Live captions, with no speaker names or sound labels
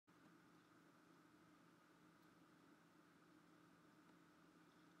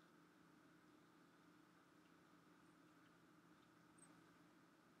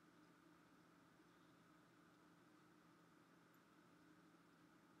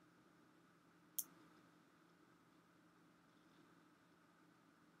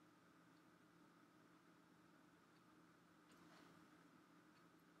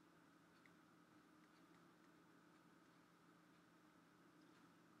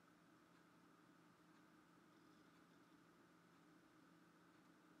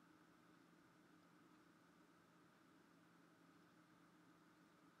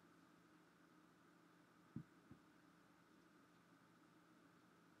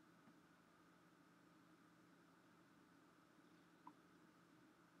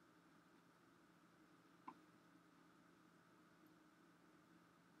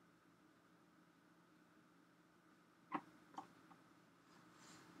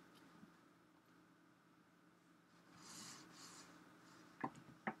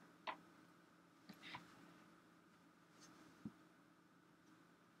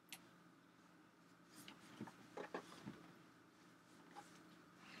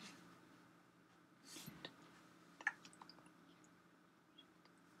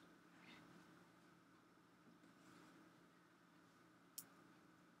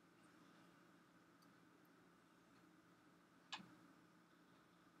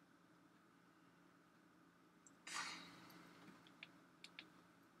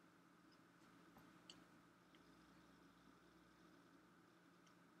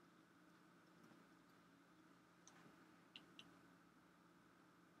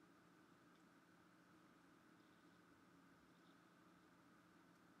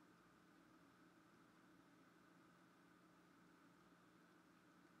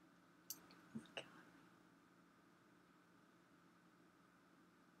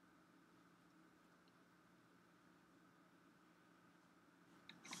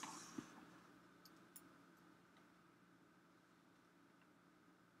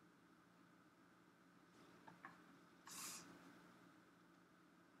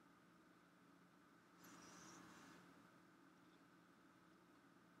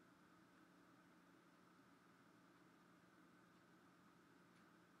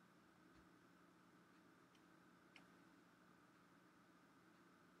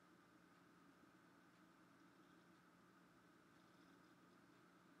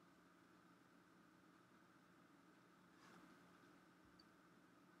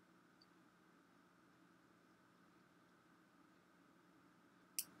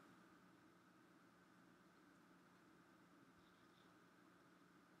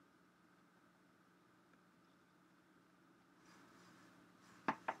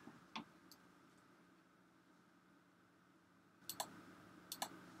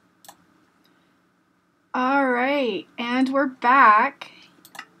All right, and we're back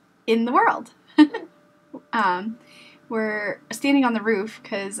in the world. um, we're standing on the roof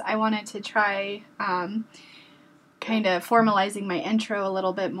because I wanted to try kind of formalizing my intro a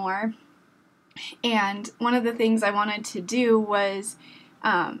little bit more. And one of the things I wanted to do was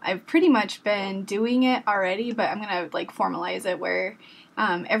I've pretty much been doing it already, but I'm going to like formalize it where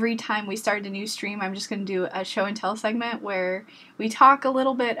every time we start a new stream, I'm just going to do a show and tell segment where we talk a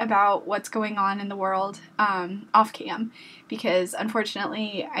little bit about what's going on in the world off cam, because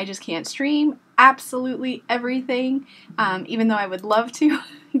unfortunately I just can't stream absolutely everything, even though I would love to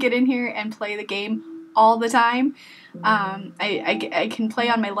get in here and play the game all the time. I can play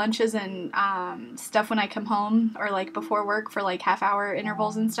on my lunches and stuff when I come home or like before work for like half-hour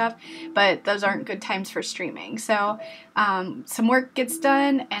intervals and stuff, but those aren't good times for streaming. So some work gets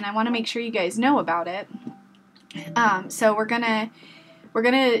done and I want to make sure you guys know about it. So we're gonna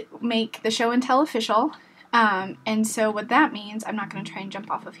make the show and tell official. And so what that means, I'm not gonna try and jump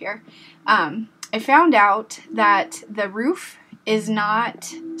off of here. I found out that the roof is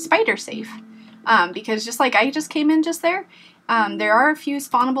not spider safe. Because just like I just came in just there are a few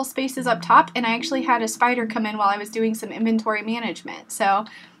spawnable spaces up top, and I actually had a spider come in while I was doing some inventory management. So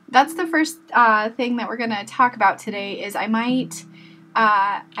that's the first thing that we're going to talk about today is I might,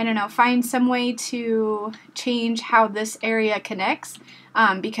 I don't know, find some way to change how this area connects,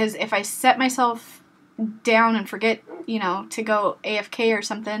 because if I set myself down and forget, you know, to go AFK or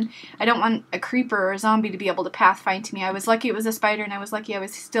something, I don't want a creeper or a zombie to be able to pathfind to me. I was lucky it was a spider, and I was lucky I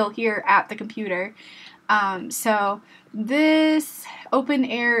was still here at the computer. So this open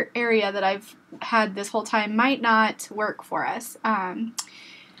air area that I've had this whole time might not work for us.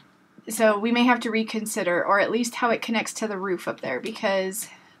 So we may have to reconsider, or at least how it connects to the roof up there, because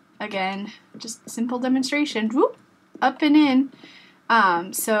again, just simple demonstration, whoop, up and in.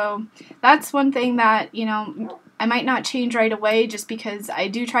 So that's one thing that, you know, I might not change right away just because I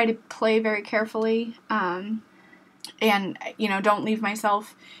do try to play very carefully, and, you know, don't leave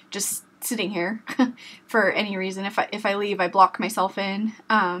myself just sitting here for any reason. If I leave, I block myself in.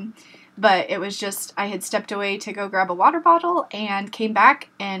 But it was just, I had stepped away to go grab a water bottle and came back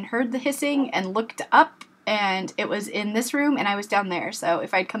and heard the hissing and looked up, and it was in this room and I was down there. So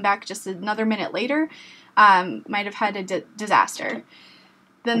if I'd come back just another minute later, might have had a disaster.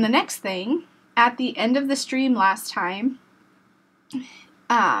 Then the next thing, at the end of the stream last time,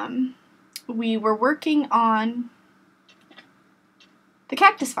 we were working on the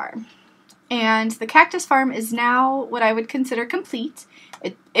cactus farm. And the cactus farm is now what I would consider complete.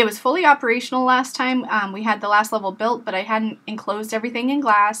 It was fully operational last time. We had the last level built, but I hadn't enclosed everything in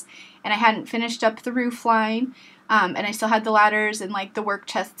glass, and I hadn't finished up the roof line, and I still had the ladders and like the work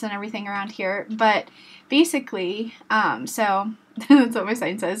chests and everything around here. But basically, so that's what my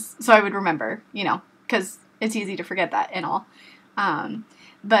sign says, so I would remember, you know, because it's easy to forget that and all.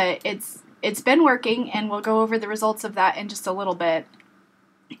 But it's been working, and we'll go over the results of that in just a little bit.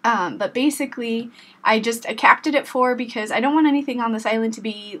 But basically, I capped it at 4 because I don't want anything on this island to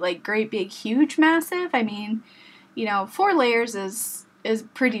be like great, big, huge, massive. I mean, you know, 4 layers is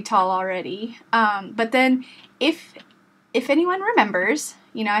pretty tall already. But then if anyone remembers,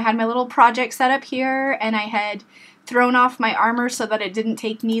 you know, I had my little project set up here, and I had thrown off my armor so that it didn't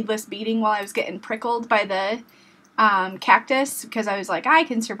take needless beating while I was getting prickled by the cactus, because I was like, I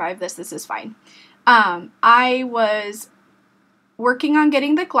can survive this. This is fine. I was working on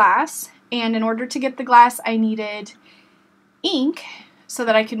getting the glass, and in order to get the glass I needed ink so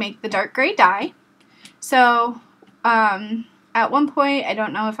that I could make the dark gray dye. So at one point, I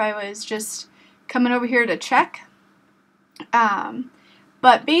don't know if I was just coming over here to check,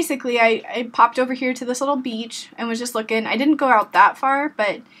 but basically I popped over here to this little beach and was just looking. I didn't go out that far,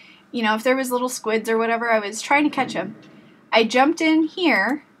 but you know, if there was little squids or whatever, I was trying to catch them. I jumped in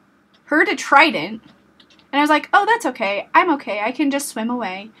here, heard a trident, and I was like, oh, that's okay. I'm okay. I can just swim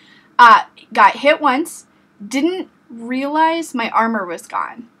away. Got hit once. Didn't realize my armor was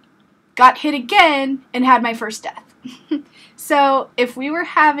gone. Got hit again and had my first death. So if we were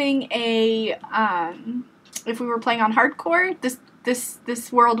having a, if we were playing on hardcore,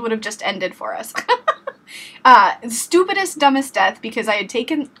 this world would have just ended for us. Stupidest, dumbest death, because I had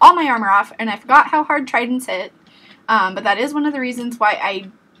taken all my armor off and I forgot how hard tridents hit. But that is one of the reasons why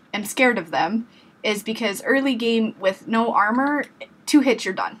I am scared of them, is because early game with no armor, 2 hits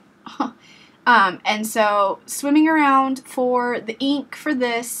you're done. And so swimming around for the ink for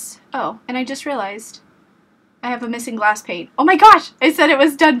this. Oh, and I just realized I have a missing glass pane. Oh my gosh, I said it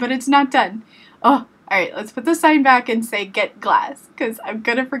was done, but it's not done. Oh, alright, let's put the sign back and say get glass, because I'm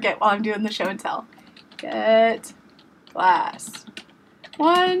gonna forget while I'm doing the show and tell. Get glass.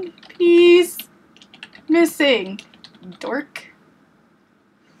 1 piece missing. Dork.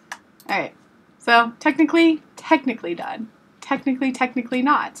 Alright. So, technically done. Technically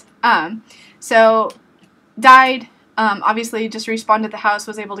not. So, died. Obviously, just respawned at the house,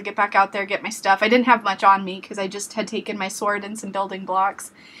 was able to get back out there, get my stuff. I didn't have much on me because I just had taken my sword and some building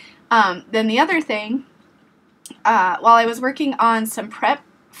blocks. Then the other thing, while I was working on some prep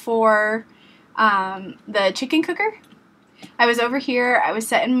for the chicken cooker, I was over here, I was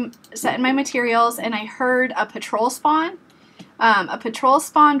setting my materials, and I heard a patrol spawn. A patrol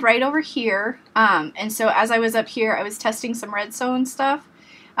spawned right over here, and so as I was up here, I was testing some redstone stuff,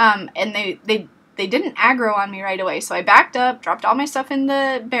 and they didn't aggro on me right away, so I backed up, dropped all my stuff in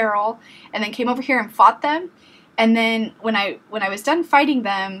the barrel, and then came over here and fought them. And then when I was done fighting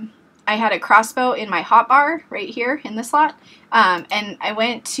them, I had a crossbow in my hotbar right here in the slot, and I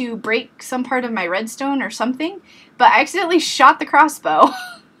went to break some part of my redstone or something, but I accidentally shot the crossbow.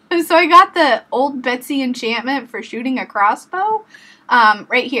 So I got the old Betsy enchantment for shooting a crossbow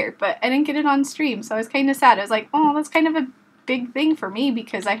right here, but I didn't get it on stream, so I was kind of sad. I was like, oh, that's kind of a big thing for me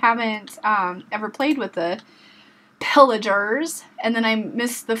because I haven't ever played with the pillagers, and then I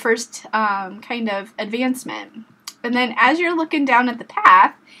missed the first kind of advancement. And then as you're looking down at the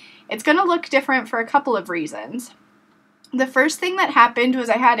path, it's going to look different for a couple of reasons. The first thing that happened was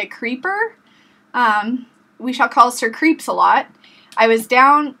I had a creeper. We shall call Sir Creeps-a-lot. I was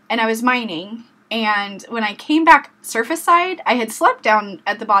down and I was mining, and when I came back surface side, I had slept down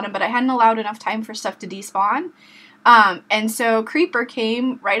at the bottom, but I hadn't allowed enough time for stuff to despawn. And so Creeper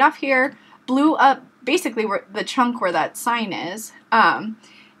came right off here, blew up basically where the chunk where that sign is,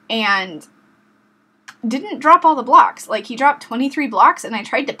 and didn't drop all the blocks. Like, he dropped 23 blocks, and I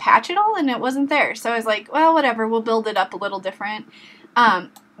tried to patch it all, and it wasn't there. So I was like, well, whatever, we'll build it up a little different.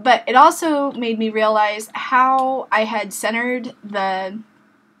 But it also made me realize how I had centered the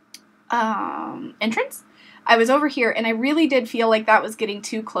entrance. I was over here, and I really did feel like that was getting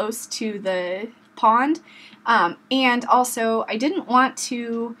too close to the pond. And also, I didn't want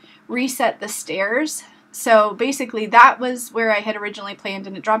to reset the stairs. So basically, that was where I had originally planned,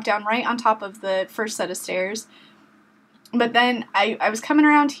 and it dropped down right on top of the first set of stairs. But then I was coming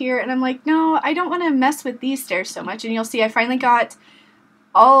around here, and I'm like, no, I don't want to mess with these stairs so much. And you'll see I finally got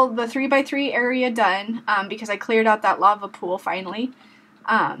all the 3x3 area done because I cleared out that lava pool finally.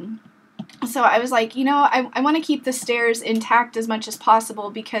 So I was like, you know, I want to keep the stairs intact as much as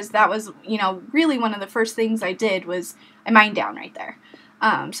possible because that was, you know, really one of the first things I did was I mined down right there.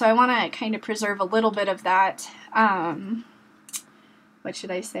 So I want to kind of preserve a little bit of that, what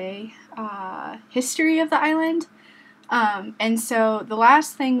should I say, history of the island. And so the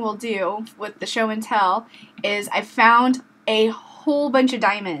last thing we'll do with the show and tell is I found a whole bunch of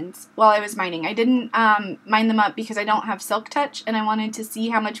diamonds while I was mining. I didn't mine them up because I don't have silk touch, and I wanted to see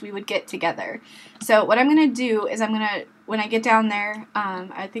how much we would get together. So what I'm going to do is when I get down there,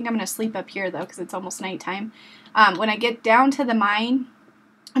 I think I'm going to sleep up here though because it's almost nighttime. When I get down to the mine,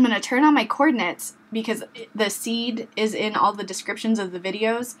 I'm going to turn on my coordinates because the seed is in all the descriptions of the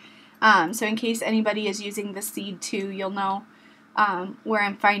videos. So in case anybody is using the seed too, you'll know where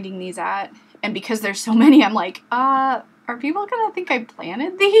I'm finding these at. And because there's so many, I'm like, are people going to think I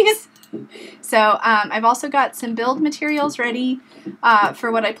planted these? So I've also got some build materials ready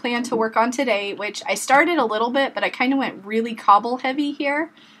for what I plan to work on today, which I started a little bit, but I kind of went really cobble heavy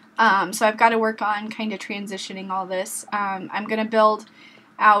here. So I've got to work on kind of transitioning all this. I'm going to build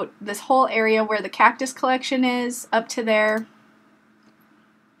out this whole area where the cactus collection is up to there,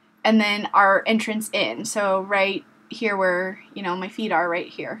 and then our entrance in. So right here where, you know, my feet are right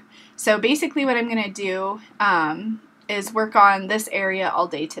here. So basically what I'm going to do is work on this area all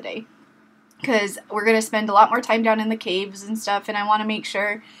day today because we're going to spend a lot more time down in the caves and stuff, and I want to make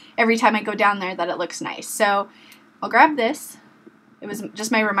sure every time I go down there that it looks nice. So I'll grab this. It was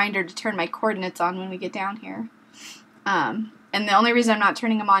just my reminder to turn my coordinates on when we get down here. And the only reason I'm not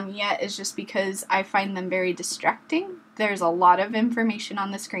turning them on yet is just because I find them very distracting. There's a lot of information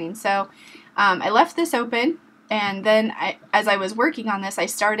on the screen. So I left this open, and then as I was working on this, I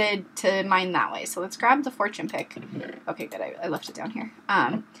started to mine that way. So let's grab the fortune pick. Okay, good. I left it down here.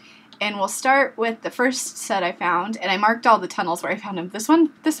 And we'll start with the first set I found, and I marked all the tunnels where I found them. This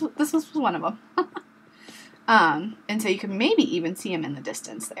was one of them. And so you can maybe even see them in the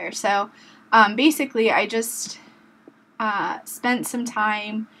distance there. So basically, I just spent some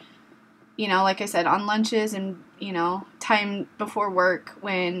time, you know, like I said, on lunches and, you know, time before work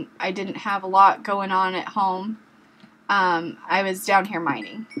when I didn't have a lot going on at home. I was down here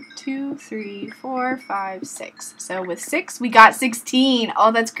mining. 2, 3, 4, 5, 6. So with 6, we got 16.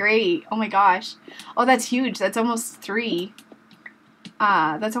 Oh, that's great. Oh my gosh. Oh, that's huge. That's almost 3.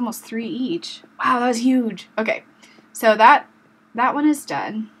 That's almost 3 each. Wow, that was huge. Okay, so that one is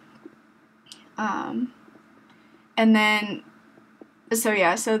done. And then, so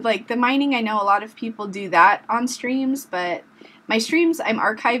yeah, so like the mining, I know a lot of people do that on streams, but my streams I'm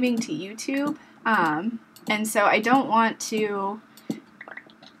archiving to YouTube, and so I don't want to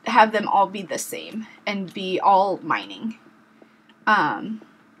have them all be the same and be all mining,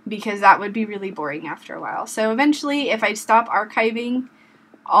 because that would be really boring after a while. So eventually, if I stop archiving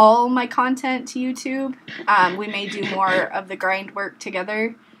all my content to YouTube, we may do more of the grind work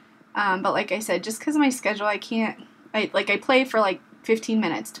together. But like I said, just because of my schedule, I can't, I play for like 15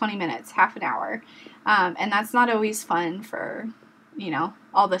 minutes, 20 minutes, half an hour. And that's not always fun for, you know,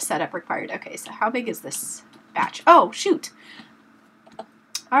 all the setup required. Okay, so how big is this batch? Oh, shoot.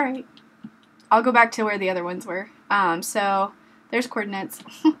 All right. I'll go back to where the other ones were. So there's coordinates.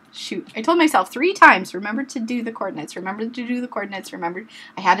 Shoot. I told myself 3 times, remember to do the coordinates. Remember to do the coordinates. Remember,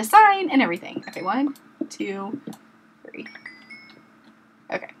 I had a sign and everything. Okay, 1, 2, 3.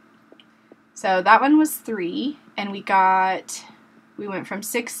 Okay. So that one was 3, and we went from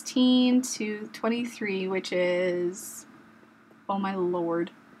 16 to 23, which is, oh my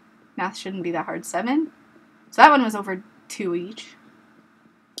lord, math shouldn't be that hard, 7. So that one was over 2 each.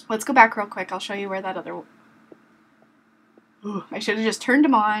 Let's go back real quick. I'll show you where that other one. Ooh, I should have just turned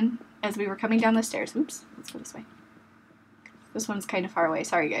them on as we were coming down the stairs. Oops, let's go this way. This one's kind of far away.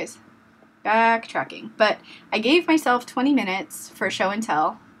 Sorry, guys. Backtracking. But I gave myself 20 minutes for show and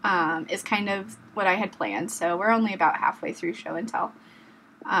tell. Is kind of what I had planned. So we're only about halfway through show and tell.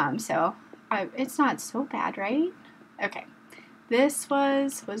 It's not so bad, right? Okay. This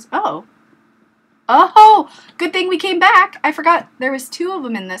was, oh, good thing we came back. I forgot there was 2 of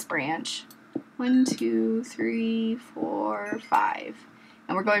them in this branch. 1, 2, 3, 4, 5.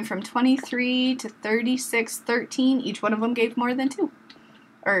 And we're going from 23 to 36, 13. Each one of them gave more than 2.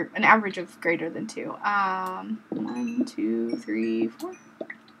 Or an average of greater than 2. 1, 2, 3, 4.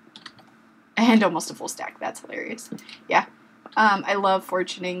 And almost a full stack. That's hilarious. Yeah. I love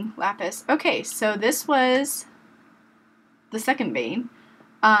fortuning lapis. Okay, so this was the second vein.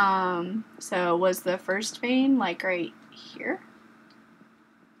 So was the first vein like right here?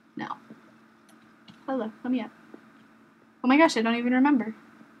 No. Hello, let me up. Oh my gosh, I don't even remember.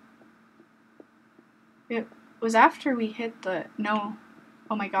 It was after we hit the, no.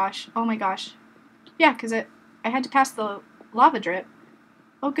 Oh my gosh, oh my gosh. Yeah, because I had to pass the lava drip.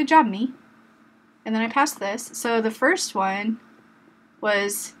 Oh, good job, me. And then I passed this. So the first one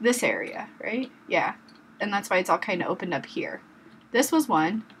was this area, right? Yeah. And that's why it's all kind of opened up here. This was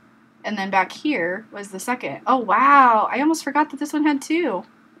 1. And then back here was the second. Oh, wow. I almost forgot that this one had 2.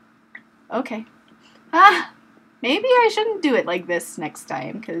 Okay. Maybe I shouldn't do it like this next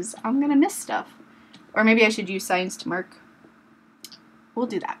time, because I'm going to miss stuff. Or maybe I should use signs to mark. We'll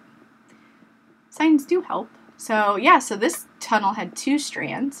do that. Signs do help. So, yeah, so this tunnel had 2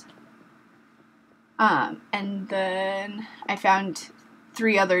 strands. And then I found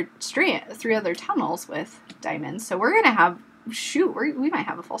 3 other tunnels with diamonds. So we're going to have, shoot, we might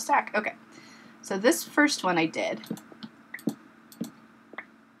have a full stack. Okay. So this first one I did.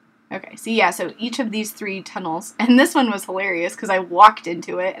 Okay, so yeah, so each of these 3 tunnels, and this one was hilarious because I walked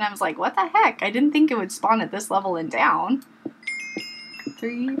into it and I was like, what the heck? I didn't think it would spawn at this level and down.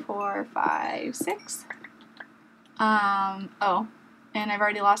 3, 4, 5, 6. Oh. And I've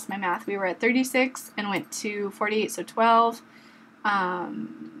already lost my math. We were at 36 and went to 48, so 12. You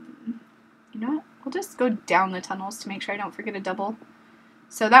know what? We'll just go down the tunnels to make sure I don't forget a double.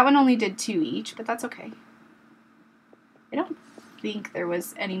 So that one only did 2 each, but that's okay. I don't think there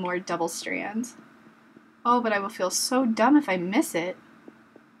was any more double strands. Oh, but I will feel so dumb if I miss it.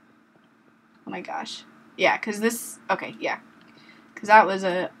 Oh my gosh. Yeah, because this, okay, yeah. Because that was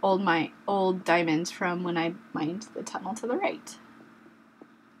my old diamonds from when I mined the tunnel to the right.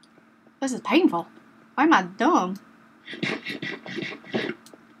 This is painful. Why am I dumb?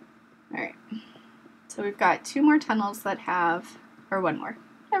 Alright. So we've got 2 more tunnels that have, or 1 more.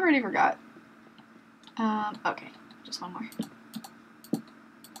 I already forgot. Okay, just 1 more.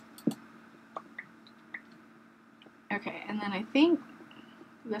 Okay, and then I think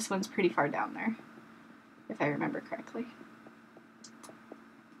this one's pretty far down there, if I remember correctly.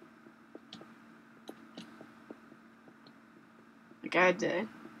 Like I had to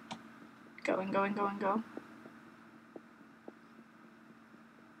go and go and go and go.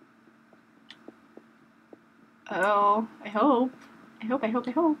 Oh, I hope.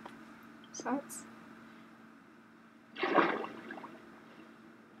 So that's...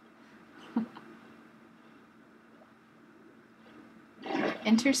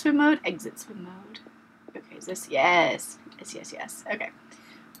 Enter swim mode, exit swim mode. Okay, Is this? Yes. Yes, yes, yes. Okay.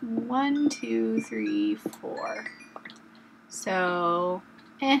 1, 2, 3, 4. So,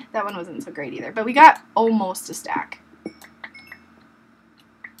 that one wasn't so great either. But we got almost a stack.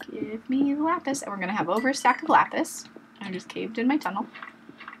 Give me the lapis. And we're going to have over a stack of lapis. I just caved in my tunnel.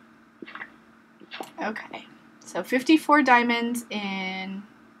 Okay. So 54 diamonds in,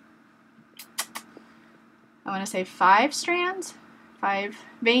 I want to say 5 strands? 5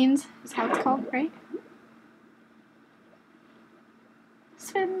 veins is how it's called, right?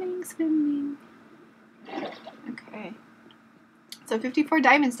 Swimming, swimming. Okay. So 54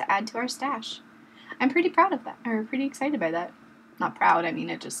 diamonds to add to our stash. I'm pretty proud of that, or pretty excited by that. Not proud, I mean,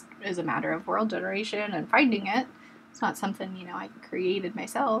 it just is a matter of world generation and finding it. It's not something, you know, I created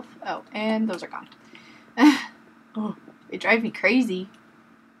myself. Oh, and those are gone. Oh, they drive me crazy.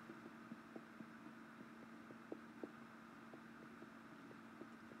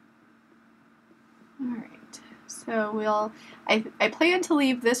 Alright, so I plan to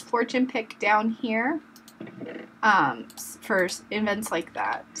leave this fortune pick down here for events like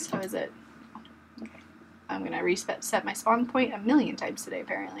that. So is it, okay, I'm going to reset my spawn point a million times today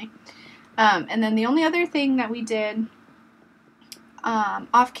apparently. And then the only other thing that we did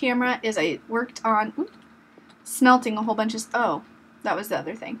off camera is I worked on smelting a whole bunch of, oh, that was the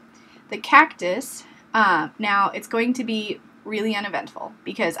other thing. The cactus, now it's going to be really uneventful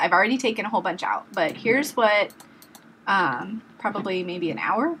because I've already taken a whole bunch out, but here's what, probably maybe an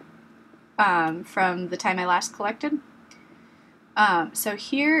hour from the time I last collected. So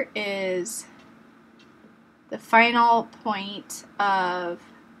here is the final point of,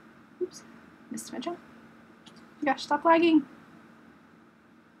 oops, missed my jump. Gosh, stop lagging.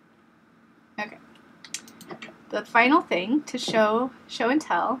 Okay. The final thing to show and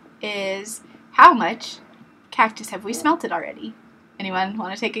tell is how much cactus have we smelted already? Anyone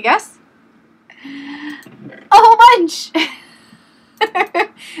want to take a guess? A whole bunch!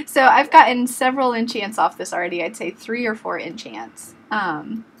 So I've gotten several enchants off this already. I'd say 3 or 4 enchants.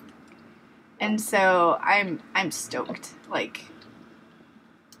 And so I'm stoked. Like,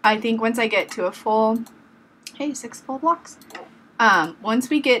 I think once I get to a full, hey, 6 full blocks. Once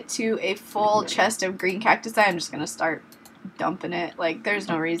we get to a full chest of green cactus, I'm just gonna start dumping it. Like, there's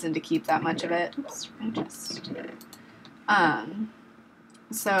no reason to keep that much of it. Oops, chest.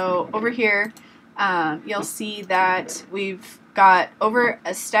 So over here, you'll see that we've got over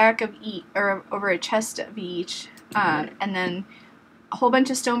a stack of each, or over a chest of each, and then a whole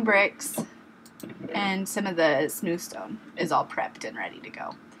bunch of stone bricks, and some of the smooth stone is all prepped and ready to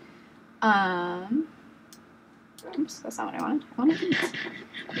go. Oops, that's not what I wanted. I wanted these.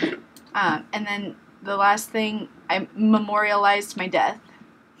 And then the last thing, I memorialized my death.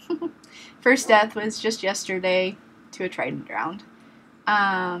 First death was just yesterday to a trident round.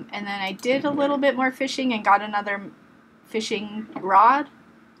 And then I did a little bit more fishing and got another fishing rod.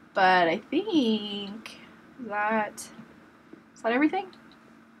 But I think is that everything?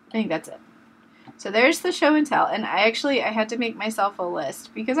 I think that's it. So there's the show and tell, and I had to make myself a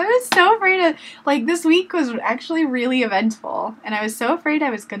list because I was so afraid of, like, this week was actually really eventful, and I was so afraid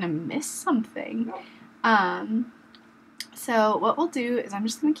I was going to miss something. So what we'll do is I'm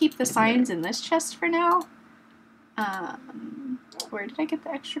just going to keep the signs in this chest for now. Where did I get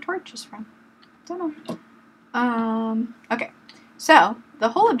the extra torches from? Don't know. Okay, so the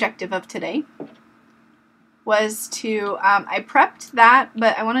whole objective of today was to, I prepped that,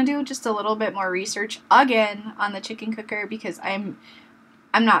 but I want to do just a little bit more research again on the chicken cooker because I'm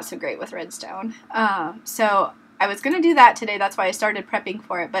not so great with redstone. So I was going to do that today, that's why I started prepping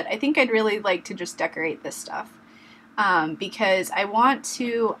for it, but I think I'd really like to just decorate this stuff. Because I want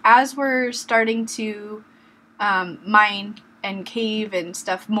to, as we're starting to mine and cave and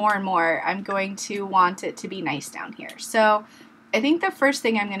stuff more and more, I'm going to want it to be nice down here. So I think the first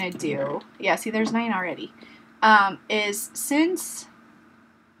thing I'm going to do, yeah, see there's 9 already, is since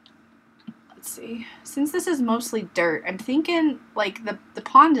this is mostly dirt, I'm thinking like the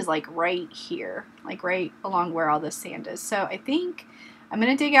pond is like right here, like right along where all this sand is. So I think I'm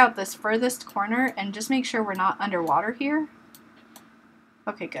going to dig out this furthest corner and just make sure we're not underwater here.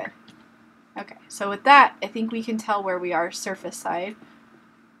 Okay, good. Okay, so with that, I think we can tell where we are surface side.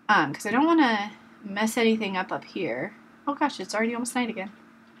 Because I don't want to mess anything up here. Oh gosh, it's already almost night again.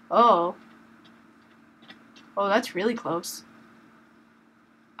 Oh. Oh, that's really close.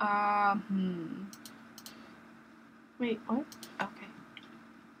 Wait, what? Okay.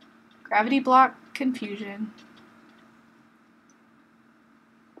 Gravity block confusion.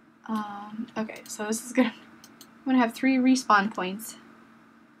 Okay, so this is I'm gonna have 3 respawn points.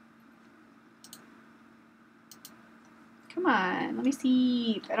 Come Come on, let me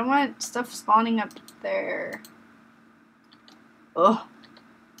see. I don't want stuff spawning up there. Oh,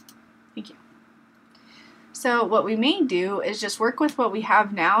 thank you. So what we may do is just work with what we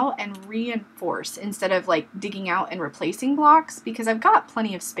have now and reinforce instead of like digging out and replacing blocks, because I've got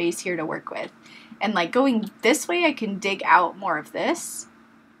plenty of space here to work with. And like going this way, I can dig out more of this.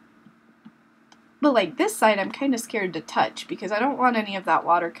 But like this side, I'm kind of scared to touch because I don't want any of that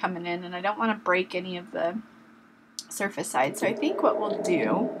water coming in and I don't want to break any of the surface side. So I think what we'll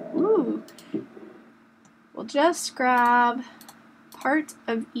do, we'll just grab part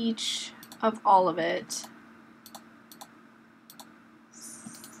of each of all of it.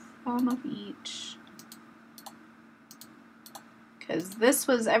 Some of each. Because this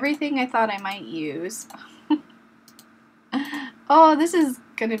was everything I thought I might use. Oh, this is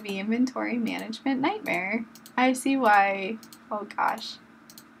going to be inventory management nightmare. I see why. Oh gosh.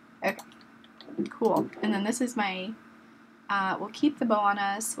 Okay. Cool. And then this is my, we'll keep the bow on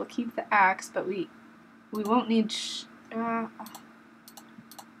us, we'll keep the axe, but we won't need,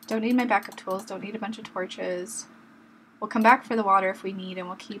 don't need my backup tools, don't need a bunch of torches. We'll come back for the water if we need, and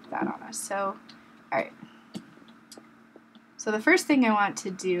we'll keep that on us. So, alright. So the first thing I want to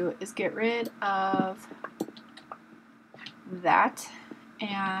do is get rid of that,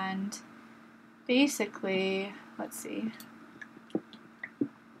 and basically, let's see.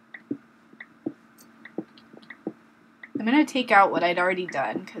 I'm going to take out what I'd already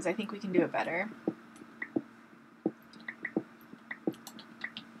done because I think we can do it better.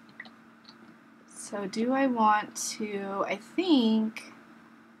 So do I want to, I think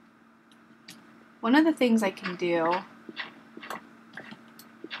one of the things I can do, I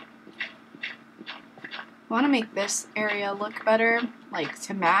want to make this area look better, like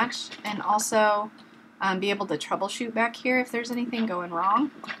to match, and also be able to troubleshoot back here if there's anything going wrong.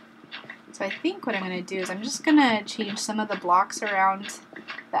 So I think what I'm going to do is I'm just going to change some of the blocks around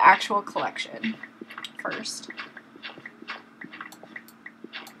the actual collection first.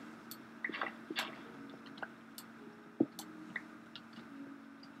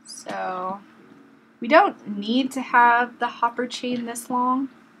 So we don't need to have the hopper chain this long.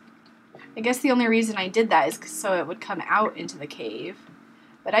 I guess the only reason I did that is so it would come out into the cave.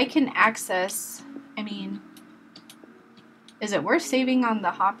 But I can access, I mean, is it worth saving on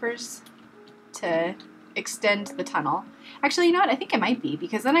the hoppers to extend the tunnel? Actually, you know what? I think it might be,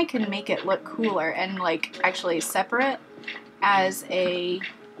 because then I can make it look cooler and like actually separate as a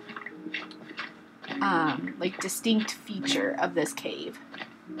like distinct feature of this cave.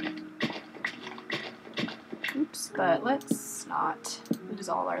 Oops, but let's not lose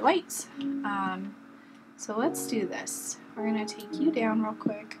all our lights. So let's do this. We're gonna take you down real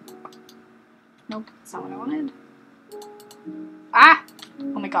quick. Nope, that's not what I wanted. Ah!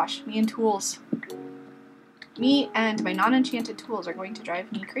 Oh my gosh, me and tools. Me and my non-enchanted tools are going to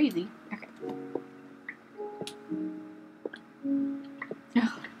drive me crazy. Okay.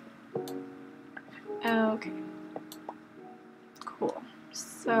 Okay. Cool.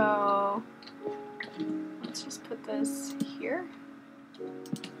 So let's just put this here,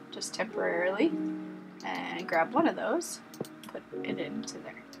 just temporarily, and grab one of those, put it into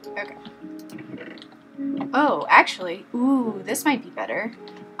there. Okay. Oh, actually, ooh, this might be better.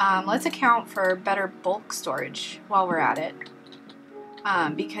 Let's account for better bulk storage while we're at it.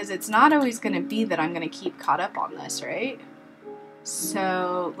 Because it's not always going to be that I'm going to keep caught up on this, right?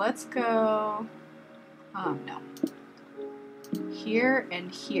 So let's go, no. Here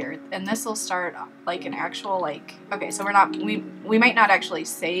and here, and this will start like an actual, like, okay, so we're not, we might not actually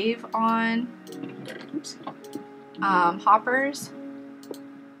save on, oops, hoppers,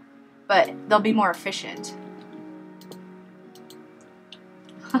 but they'll be more efficient.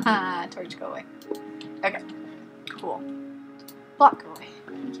 Haha, torch, go away. Okay, cool. Block, go away.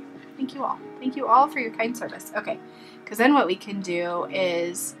 Thank you. Thank you all. Thank you all for your kind service. Okay, because then what we can do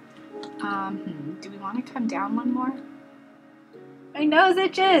is, do we want to come down one more? My nose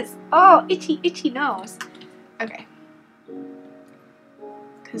itches! Oh, itchy, itchy nose. Okay.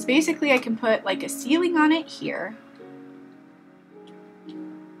 Because basically I can put like a ceiling on it here.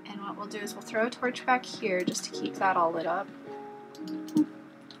 And what we'll do is we'll throw a torch back here just to keep that all lit up.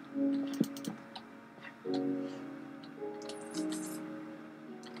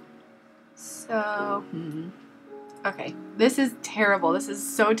 So, okay. This is terrible. This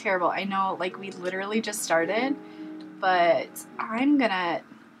is so terrible. I know, like, we literally just started. But I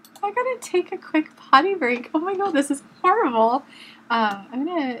gotta take a quick potty break. Oh my god, this is horrible.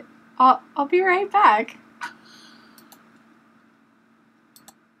 I'll be right back.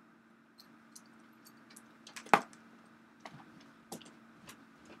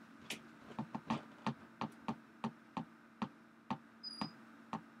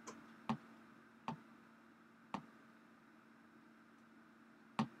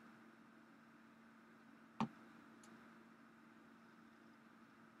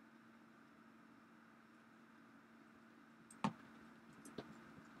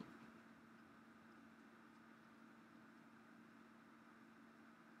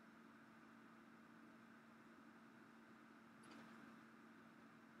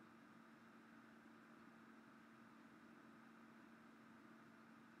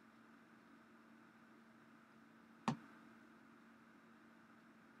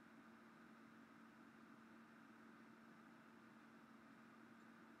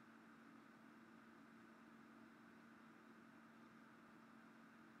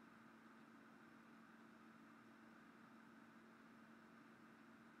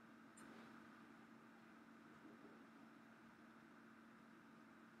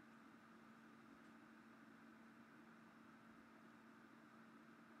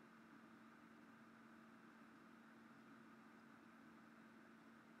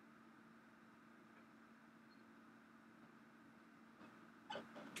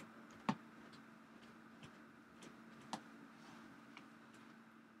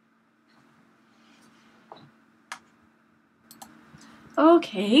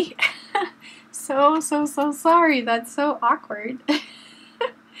 Okay. So sorry. That's so awkward.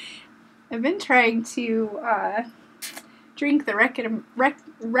 I've been trying to drink the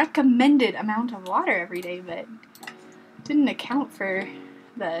recommended amount of water every day, but didn't account for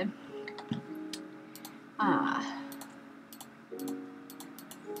the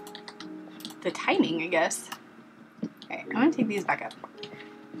timing, I guess. Okay, I'm gonna take these back up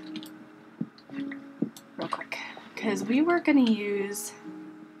real quick because we were gonna use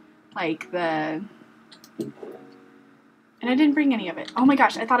like the, and I didn't bring any of it. Oh my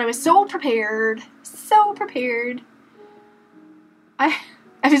gosh, I thought I was so prepared. So prepared. I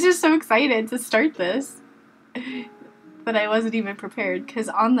was just so excited to start this that I wasn't even prepared because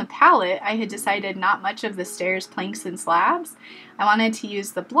on the palette I had decided not much of the stairs, planks, and slabs. I wanted to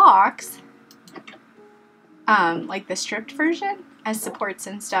use the blocks, like the stripped version, as supports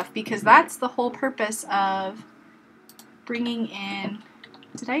and stuff because that's the whole purpose of bringing in,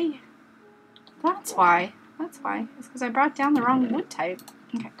 that's why. It's because I brought down the wrong wood type.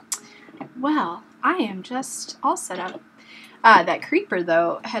 Okay. Well, I am just all set up. That creeper,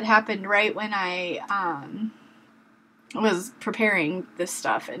 though, had happened right when I was preparing this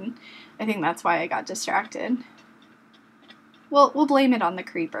stuff, and I think that's why I got distracted. Well, we'll blame it on the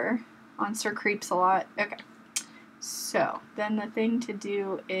creeper. On Sir Creeps a lot. Okay. So, then the thing to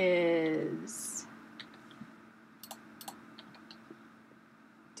do is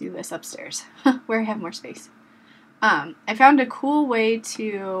do this upstairs, where I have more space. I found a cool way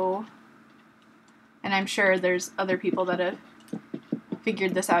to, and I'm sure there's other people that have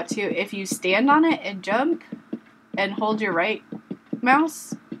figured this out too. If you stand on it and jump and hold your right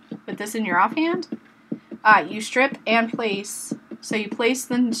mouse with this in your offhand, you strip and place. So you place,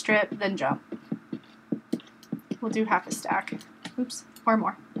 then strip, then jump. We'll do half a stack. Oops, or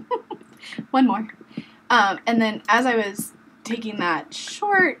more. One more. And then as I was taking that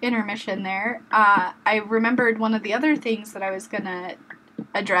short intermission there, I remembered one of the other things that I was going to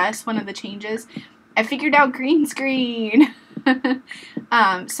address, one of the changes. I figured out green screen.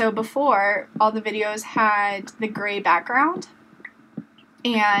 So before, all the videos had the gray background,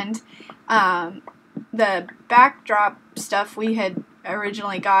 and the backdrop stuff we had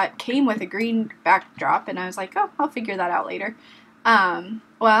originally got came with a green backdrop, and I was like, oh, I'll figure that out later.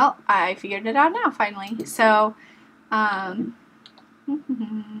 Well, I figured it out now, finally. So,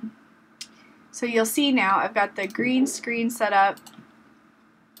 so you'll see now I've got the green screen set up,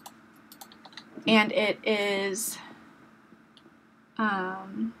 and it is,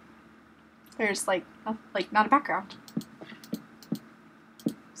 there's like not a background.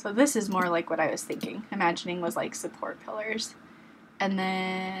 So this is more like what I was thinking, imagining was like support pillars. And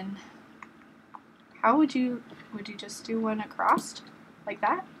then, how would you just do one across, like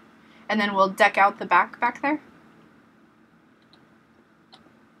that? And then we'll deck out the back there.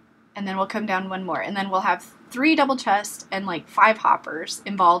 And then we'll come down one more. And then we'll have 3 double chests and like 5 hoppers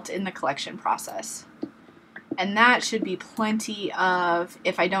involved in the collection process. And that should be plenty of,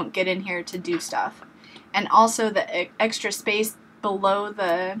 if I don't get in here to do stuff. And also the extra space below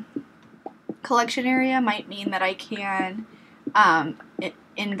the collection area might mean that I can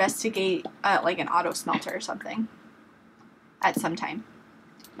investigate like an auto smelter or something at some time.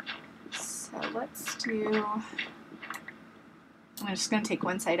 So let's do, I'm just going to take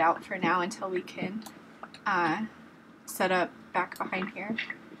one side out for now until we can set up back behind here.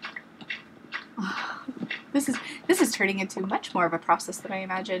 This is turning into much more of a process than I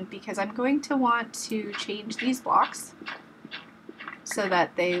imagined, because I'm going to want to change these blocks so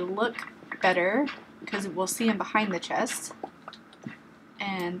that they look better, because we'll see them behind the chest.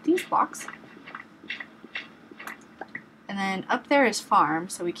 And these blocks. And then up there is farm,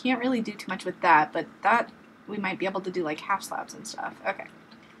 so we can't really do too much with that, but that we might be able to do like half slabs and stuff. Okay,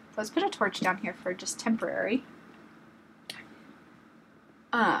 so let's put a torch down here for just temporary.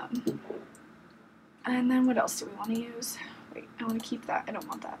 And then what else do we want to use? Wait, I want to keep that. I don't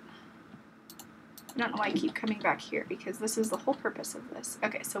want that. I don't know why I keep coming back here, because this is the whole purpose of this.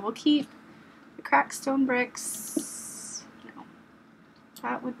 Okay, so we'll keep the cracked stone bricks. No,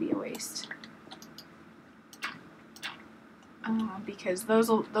 that would be a waste. Because those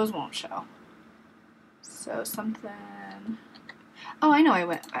won't show. So something. Oh, I know. I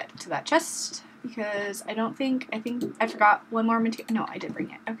went to that chest because I think I forgot one more material. No, I did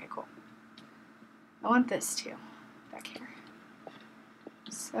bring it. Okay, cool. I want this too, back here.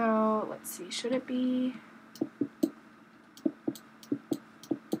 So let's see. Should it be?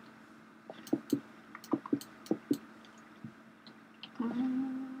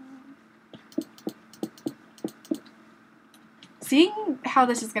 Seeing how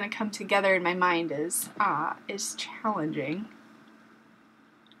this is going to come together in my mind is challenging.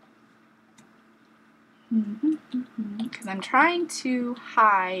 Because I'm trying to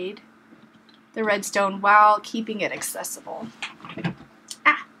hide the redstone while keeping it accessible.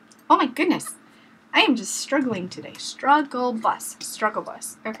 Ah! Oh my goodness! I am just struggling today. Struggle bus. Struggle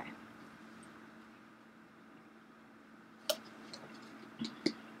bus. Okay.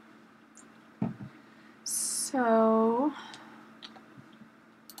 So...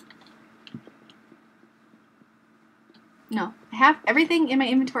 No. I have everything in my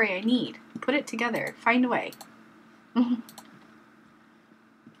inventory I need. Put it together. Find a way. Let's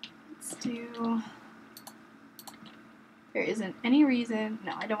do... There isn't any reason...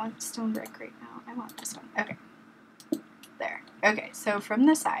 No, I don't want stone brick right now. I want this one. Okay. There. Okay, so from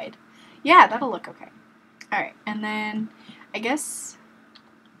the side. Yeah, that'll look okay. Alright, and then I guess...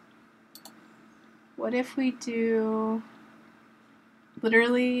 What if we do...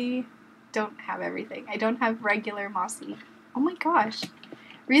 Literally don't have everything. I don't have regular mossy. Oh my gosh.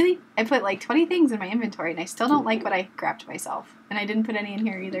 Really? I put like 20 things in my inventory and I still don't like what I grabbed myself. And I didn't put any in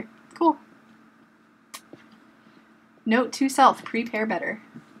here either. Cool. Note to self, prepare better.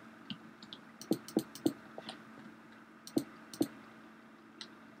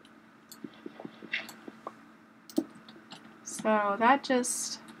 So that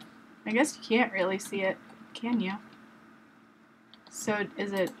just, I guess you can't really see it, can you? So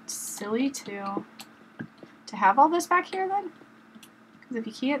is it silly to have all this back here then? Because if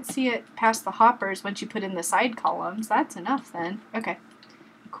you can't see it past the hoppers once you put in the side columns, that's enough then. Okay,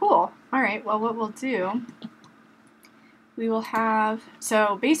 cool. All right, well what we'll do, we will have,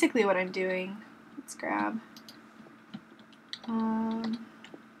 so basically what I'm doing, let's grab, oh,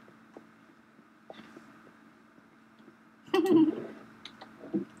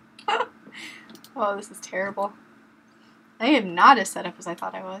 this is terrible. I am not as set up as I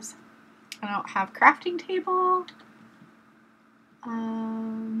thought I was. I don't have crafting table.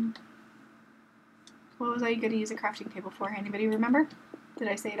 What was I going to use a crafting table for? Anybody remember? Did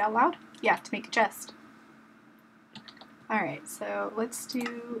I say it out loud? Yeah, to make a chest. Alright, so let's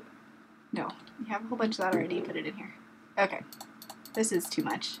do... No, you have a whole bunch of that already. Put it in here. Okay. This is too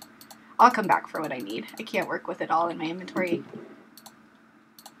much. I'll come back for what I need. I can't work with it all in my inventory.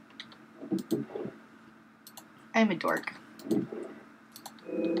 I'm a dork.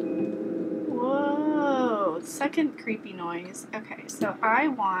 Whoa, second creepy noise. Okay, so I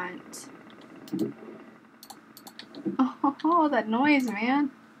want... Oh, that noise, man.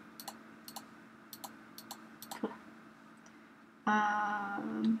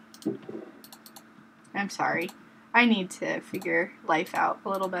 I'm sorry. I need to figure life out a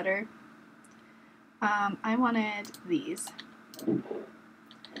little better. I wanted these. So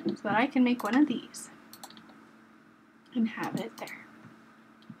that I can make one of these. And have it there.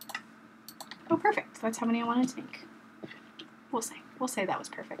 Oh, perfect. That's how many I wanted to make. We'll say. We'll say that was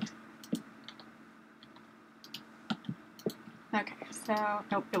perfect. Okay, so,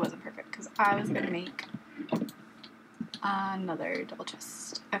 nope, it wasn't perfect because I was going to make another double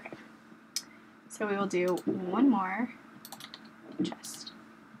chest. Okay, so we will do one more chest.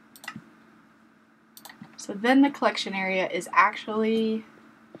 So then the collection area is actually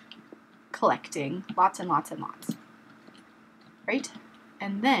collecting lots and lots and lots. Right?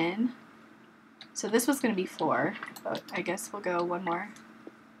 And then, so this was going to be floor, but I guess we'll go one more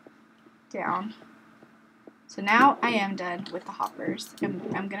down. So now I am done with the hoppers.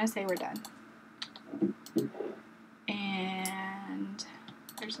 I'm going to say we're done. And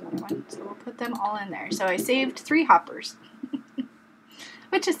there's another one. So we'll put them all in there. So I saved 3 hoppers,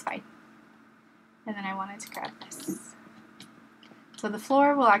 which is fine. And then I wanted to grab this. So the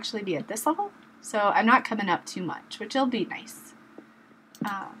floor will actually be at this level. So I'm not coming up too much, which will be nice.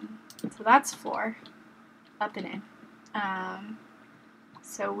 So that's floor, up and in.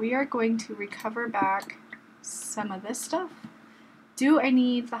 So we are going to recover back some of this stuff. Do I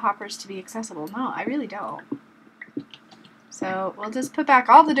need the hoppers to be accessible? No, I really don't. So we'll just put back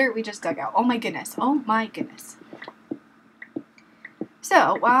all the dirt we just dug out. Oh my goodness. Oh my goodness.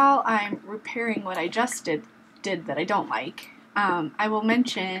 So while I'm repairing what I just did that I don't like, I will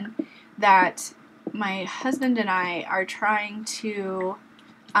mention that my husband and I are trying to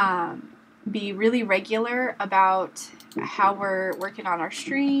be really regular about how we're working on our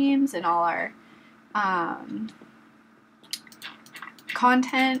streams and all our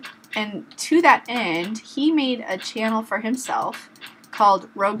content, and to that end he made a channel for himself called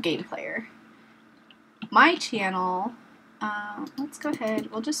Rogue Game Player. My channel, let's go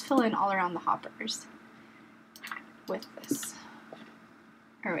ahead, we'll just fill in all around the hoppers with this.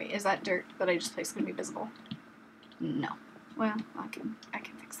 Or wait, is that dirt that I just placed going to be visible? No. Well, I can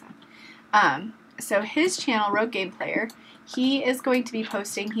fix that. So his channel, Rogue Game Player, he is going to be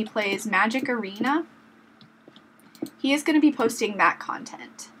posting, he plays Magic Arena, he is going to be posting that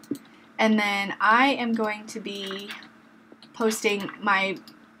content. And then I am going to be posting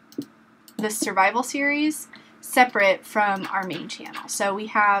this survival series separate from our main channel. So we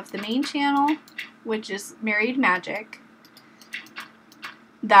have the main channel, which is Married Magic,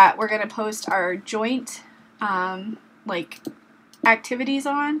 that we're going to post our joint like activities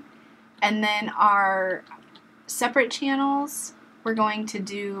on, and then our separate channels we're going to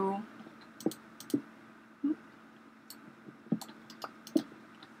do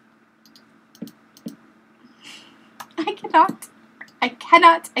I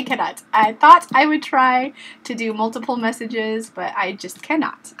cannot. I thought I would try to do multiple messages, but I just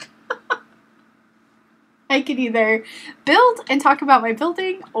cannot. I could either build and talk about my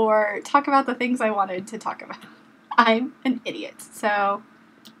building or talk about the things I wanted to talk about. I'm an idiot, so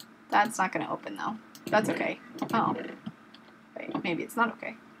that's not going to open though. That's okay. Oh, wait, maybe it's not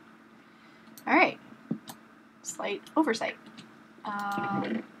okay. All right, slight oversight.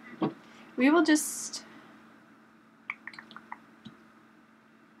 We will just,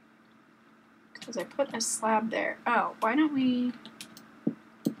 because I put a slab there. Oh, why don't we?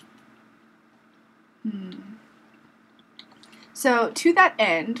 So to that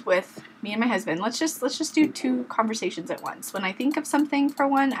end, with me and my husband, let's just do 2 conversations at once. When I think of something for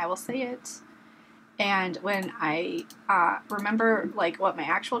one, I will say it, and when I remember like what my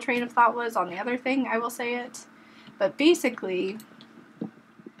actual train of thought was on the other thing, I will say it. But basically,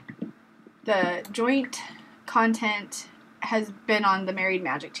 the joint content has been on the Married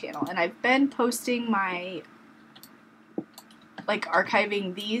Magic channel, and I've been posting my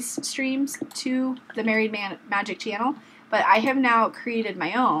archiving these streams to the Married Magic channel. But I have now created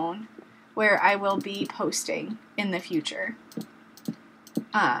my own where I will be posting in the future.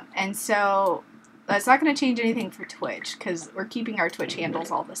 And so that's not going to change anything for Twitch because we're keeping our Twitch handles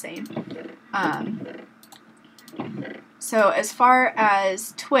all the same. So as far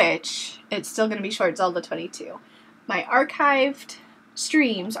as Twitch, it's still going to be Short Zelda 22. My archived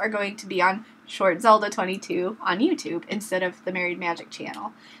streams are going to be on Short Zelda 22 on YouTube instead of the Married Magic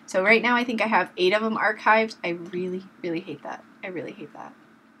channel. So right now I think I have 8 of them archived. I really, really hate that. I really hate that.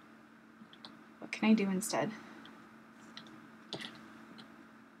 What can I do instead?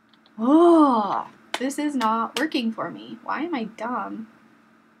 Oh, this is not working for me. Why am I dumb?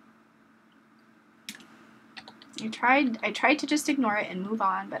 I tried to just ignore it and move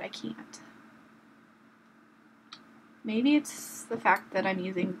on, but I can't. Maybe it's the fact that I'm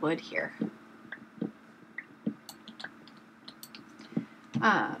using wood here.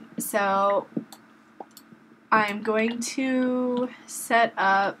 So I'm going to set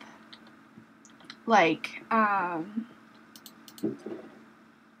up like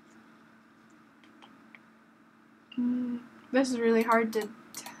this is really hard to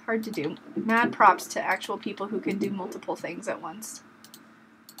do. Mad props to actual people who can do multiple things at once.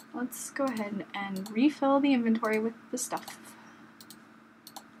 Let's go ahead and refill the inventory with the stuff.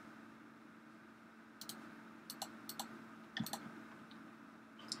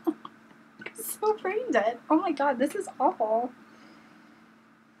 So brain dead. Oh my god, this is awful.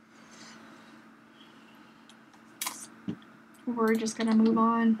 We're just gonna move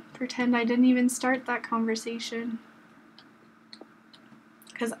on. Pretend I didn't even start that conversation.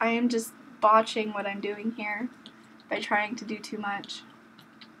 Because I am just botching what I'm doing here by trying to do too much.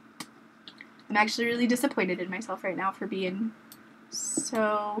 I'm actually really disappointed in myself right now for being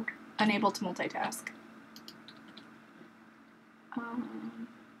so unable to multitask.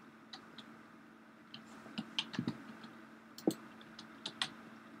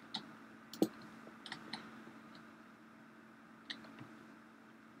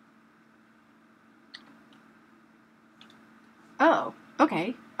 Oh,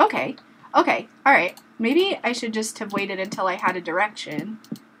 okay, alright. Maybe I should just have waited until I had a direction.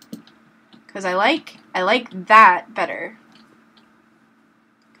 Because I like that better.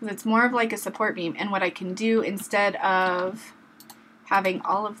 Because it's more of like a support beam. And what I can do instead of having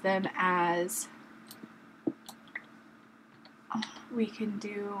all of them as... we can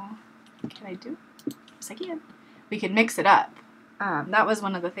do... Can I do? Yes, I can. We can mix it up. That was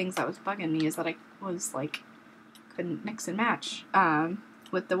one of the things that was bugging me, is that I was like... couldn't mix and match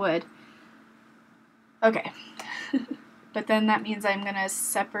with the wood. Okay. But then that means I'm gonna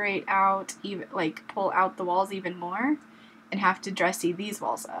separate out, even like pull out the walls even more, and have to dressy these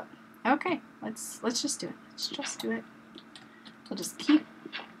walls up. Okay, let's just do it. Let's just do it. We'll just keep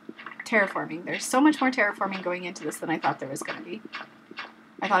terraforming. There's so much more terraforming going into this than I thought there was gonna be.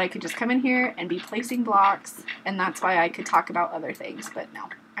 I thought I could just come in here and be placing blocks, and that's why I could talk about other things. But no,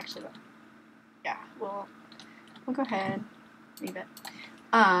 actually, yeah, we'll go ahead, leave it.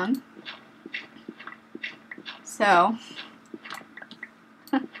 So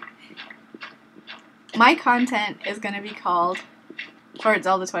my content is going to be called Short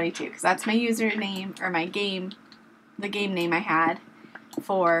Zelda 22 because that's my username or my game, the game name I had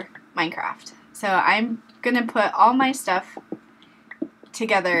for Minecraft. So I'm going to put all my stuff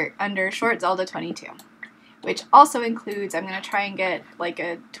together under Short Zelda 22, which also includes, I'm going to try and get like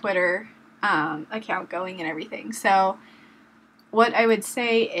a Twitter account going and everything. So what I would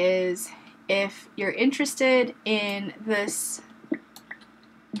say is, if you're interested in this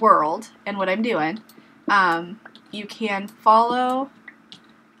world and what I'm doing, you can follow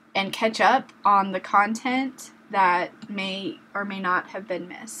and catch up on the content that may or may not have been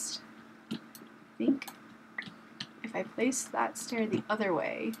missed. I think if I place that stair the other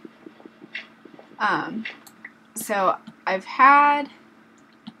way, so I've had,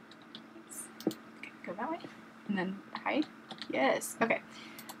 go that way, and then hide. Yes, okay.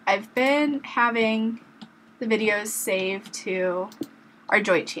 I've been having the videos saved to our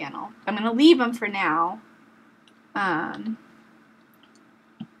joint channel. I'm going to leave them for now. And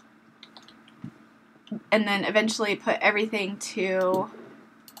then eventually put everything to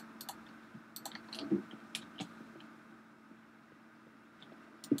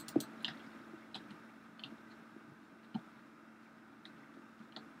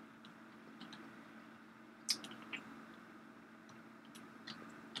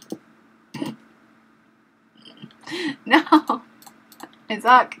no, it's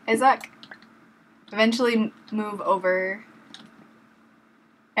suck. Eventually move over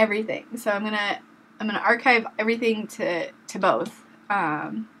everything. So I'm gonna archive everything to both.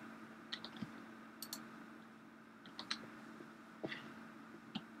 Alright.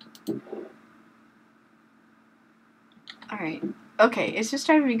 Okay, it's just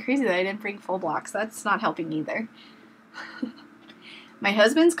driving me crazy that I didn't bring full blocks. That's not helping either. My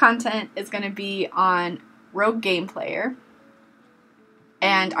husband's content is going to be on Rogue Game Player,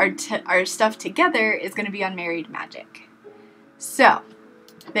 and our stuff together is going to be on Married Magic. So,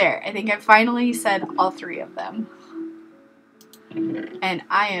 there. I think I finally said all three of them. And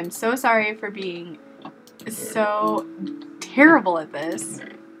I am so sorry for being so terrible at this.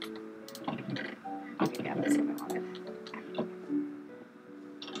 Okay, yeah, that's what I wanted.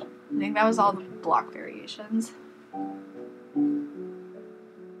 I think that was all the block variations.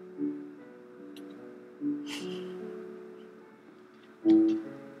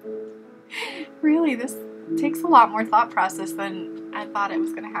 Really, this takes a lot more thought process than I thought it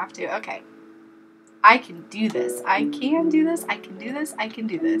was going to have to. Okay. I can do this. I can do this. I can do this. I can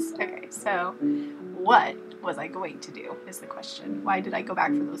do this. Okay, so what was I going to do is the question. Why did I go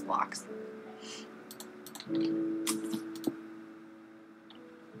back for those blocks? Okay.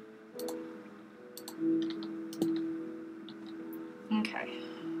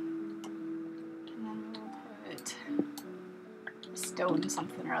 And then we'll put stone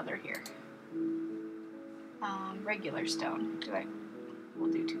something or other here. Regular stone.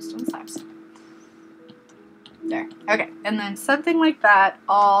 We'll do 2 stone slabs. There. Okay. And then something like that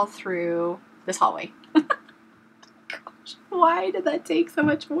all through this hallway. Gosh, why did that take so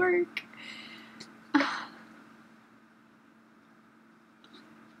much work? I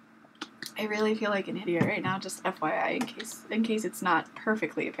really feel like an idiot right now, just FYI, in case it's not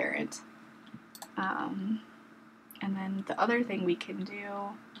perfectly apparent. And then the other thing we can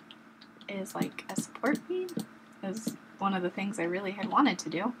do is like a support beam. Is one of the things I really had wanted to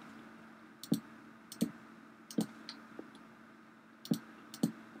do.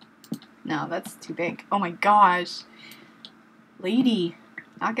 No, that's too big. Oh my gosh. Lady,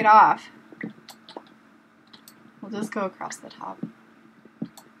 knock it off. We'll just go across the top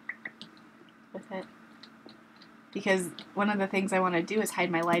with it. Because one of the things I want to do is hide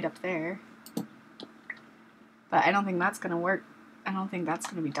my light up there. But I don't think that's going to work. I don't think that's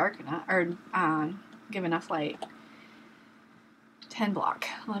going to be dark enough, or give enough light. 10 block.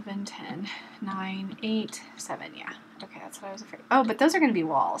 11, 10, 9, 8, 7, yeah. Okay, that's what I was afraid. Oh, but those are going to be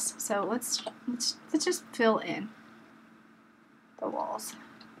walls. So let's just fill in the walls.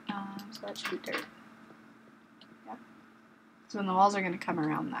 So that should be dirt. Yeah. So then the walls are going to come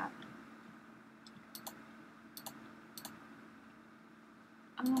around that.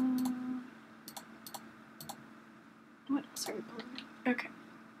 What else are we building? Okay.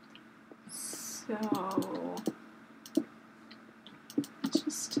 So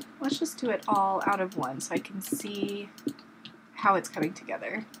let's just do it all out of one so I can see how it's coming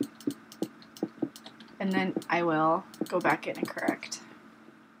together. And then I will go back in and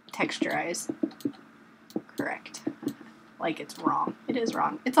texturize. Correct. Like it's wrong. It is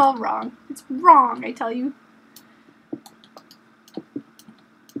wrong. It's all wrong. It's wrong, I tell you.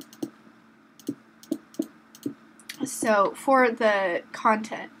 So for the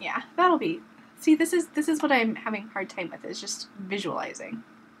content, yeah, that'll be. See, this is what I'm having a hard time with, is just visualizing.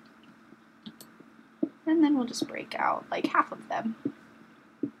 And then we'll just break out like half of them.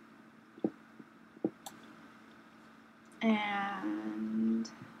 And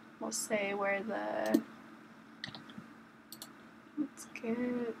we'll say where the, let's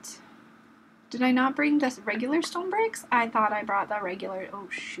get, did I not bring this regular stone bricks? I thought I brought the regular, oh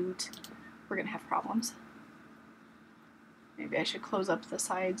shoot, we're gonna have problems. Maybe I should close up the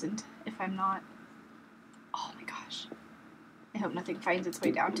sides, and if I'm not, oh my gosh. I hope nothing finds its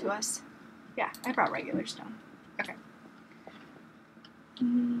way down to us. Yeah, I brought regular stone. Okay.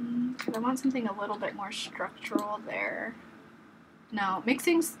 Because I want something a little bit more structural there. No,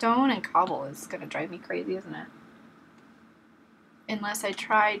 mixing stone and cobble is going to drive me crazy, isn't it? Unless I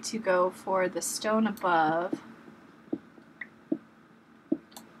try to go for the stone above.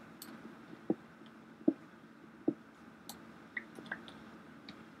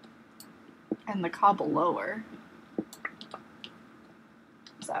 And the cobble lower.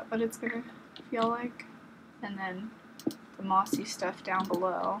 Is that what it's going to feel like? And then the mossy stuff down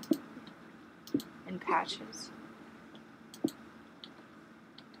below in patches.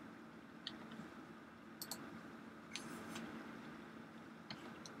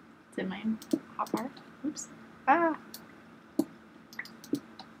 It's in my hotbar. Oops. Ah!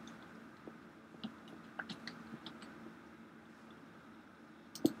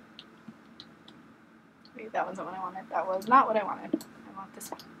 Wait, that wasn't what I wanted. That was not what I wanted. I want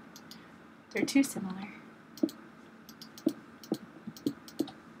this one. They're too similar.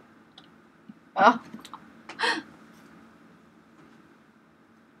 Oh.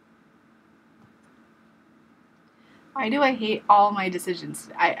 Why do I hate all my decisions?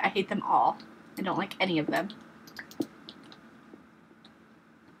 I hate them all. I don't like any of them.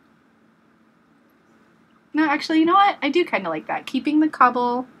 No, actually, you know what? I do kind of like that. Keeping the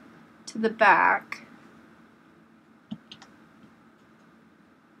cobble to the back.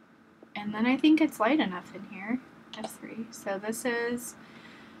 And then I think it's light enough in here. F3. So this is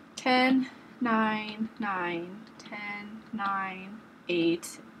 10, 9, 9, 10, 9,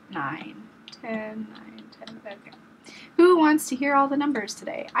 8, 9, 10, 9, 10. Okay. Who wants to hear all the numbers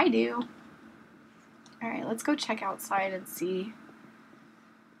today? I do. Alright, let's go check outside and see.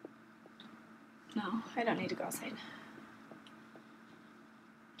 No, I don't need to go outside.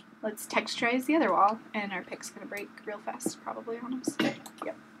 Let's texturize the other wall, and our pick's going to break real fast, probably on us. Yep,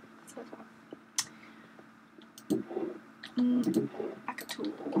 that's what I thought. Back a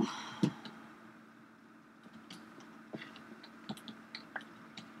tool.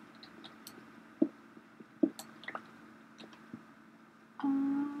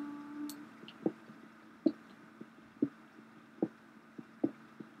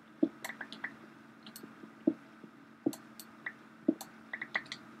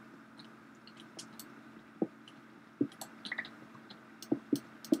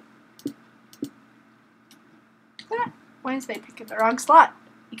 Why is they picking the wrong slot?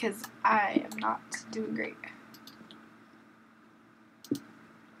 Because I am not doing great.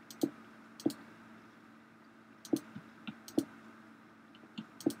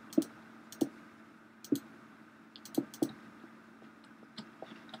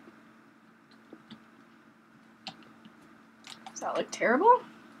 Does that look terrible?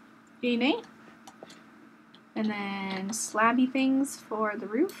 Yay, nay. And then slabby things for the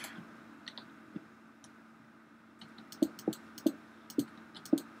roof.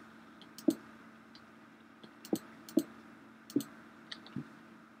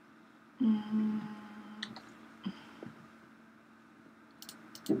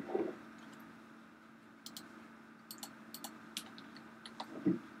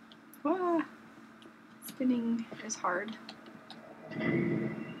 Wah. Spinning is hard.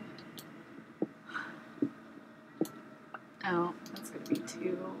 Oh, that's going to be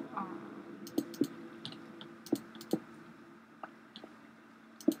too...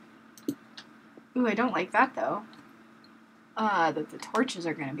 Ooh, I don't like that though. That the torches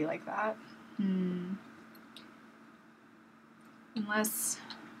are going to be like that. Unless,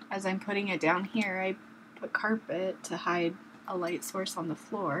 as I'm putting it down here, I put carpet to hide a light source on the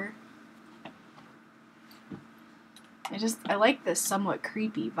floor. I like this somewhat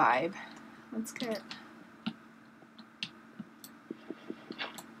creepy vibe. Let's get...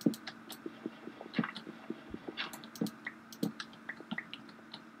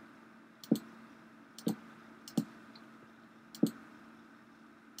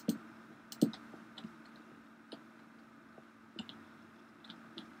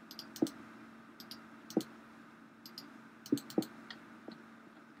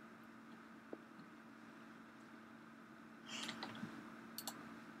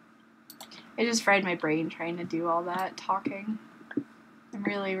 I just fried my brain trying to do all that talking. I'm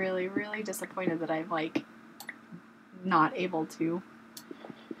really, really, really disappointed that I'm, like, not able to.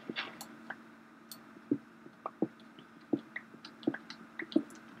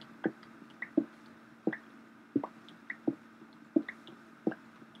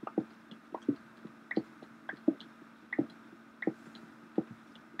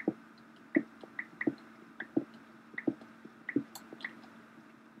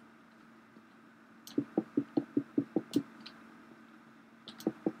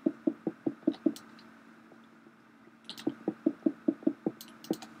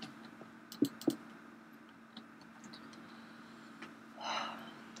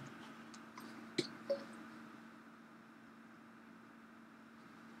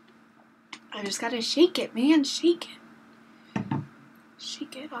 I just gotta shake it, man. Shake it.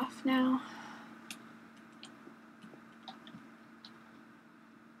 Shake it off now.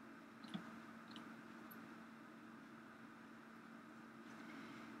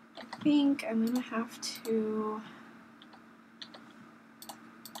 I think I'm gonna have to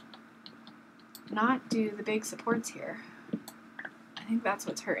not do the big supports here. I think that's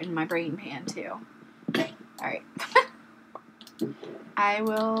what's hurting my brain pan too. Alright. I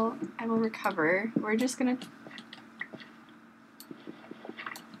will recover. We're just gonna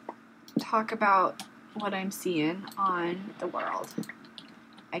talk about what I'm seeing on the world.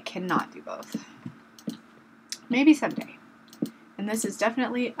 I cannot do both. Maybe someday. And this is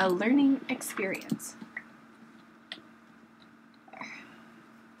definitely a learning experience. There.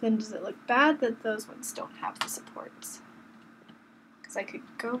 Then does it look bad that those ones don't have the supports? Because I could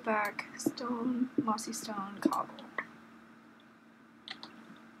go back, stone, mossy stone, cobble.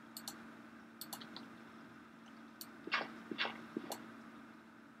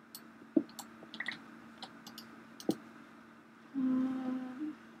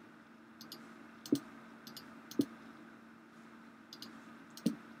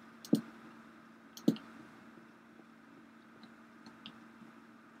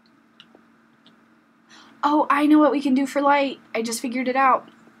 Oh, I know what we can do for light. I just figured it out.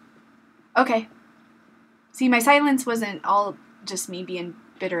 Okay. See, my silence wasn't all just me being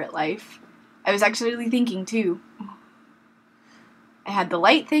bitter at life. I was actually thinking, too. I had the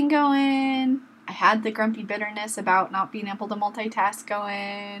light thing going. I had the grumpy bitterness about not being able to multitask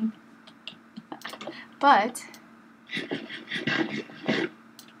going. But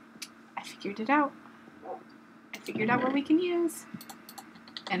I figured it out. I figured out what we can use.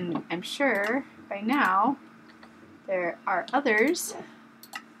 And I'm sure by now there are others.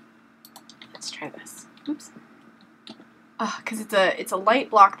 Let's try this. Oops. Oh, because it's a light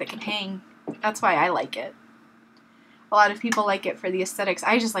block that can hang. That's why I like it. A lot of people like it for the aesthetics.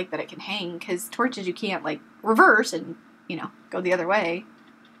 I just like that it can hang, because torches you can't, like, reverse and, you know, go the other way.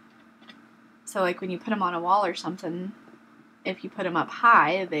 So, like, when you put them on a wall or something, if you put them up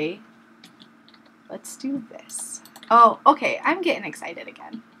high, they... Let's do this. Oh, okay, I'm getting excited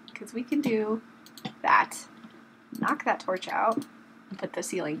again, because we can do that. Knock that torch out and put the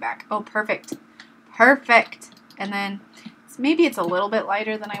ceiling back. Oh, perfect. Perfect. And then maybe it's a little bit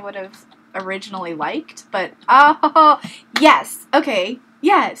lighter than I would have originally liked, but oh, yes. Okay.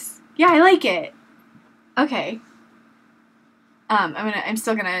 Yes. Yeah, I like it. Okay. I'm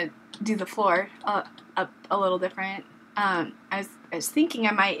still gonna do the floor up a little different. I was thinking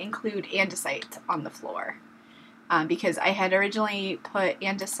I might include andesite on the floor. Because I had originally put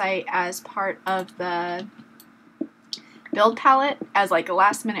andesite as part of the build palette as like a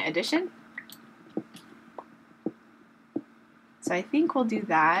last minute addition. So I think we'll do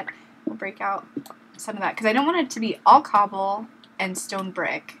that. We'll break out some of that because I don't want it to be all cobble and stone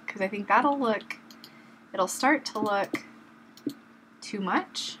brick, because I think it'll start to look too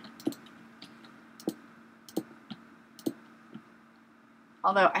much.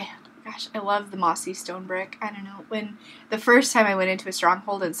 Although gosh, I love the mossy stone brick. I don't know. When the first time I went into a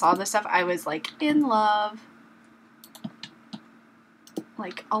stronghold and saw this stuff, I was like in love.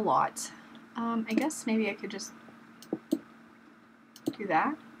 Like a lot. I guess maybe I could just do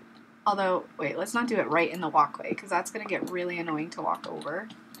that. Although, wait, let's not do it right in the walkway, because that's going to get really annoying to walk over.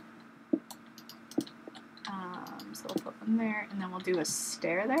 So we'll put one there, and then we'll do a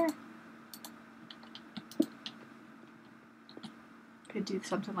stair there. Could do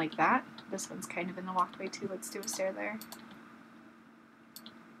something like that. This one's kind of in the walkway too. Let's do a stair there.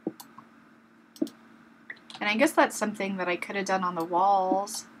 And I guess that's something that I could have done on the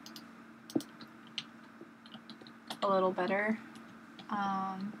walls a little better.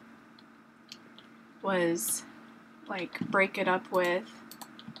 Was like break it up with,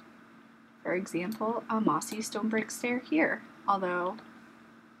 for example, a mossy stone brick stair here. Although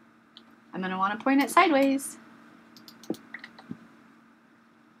I'm going to want to point it sideways.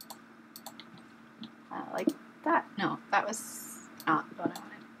 Like that. No, that was not what I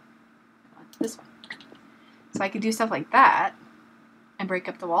wanted. I want this one. So I could do stuff like that and break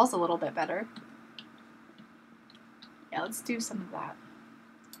up the walls a little bit better. Yeah, let's do some of that.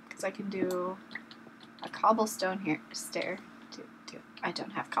 Because I can do a cobblestone stair. I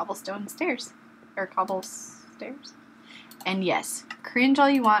don't have cobblestone stairs. Or cobble stairs. And yes, cringe all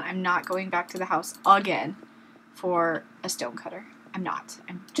you want. I'm not going back to the house again for a stone cutter. I'm not.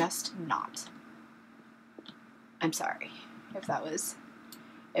 I'm just not. I'm sorry if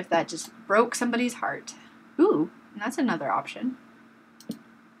that just broke somebody's heart. Ooh, and that's another option.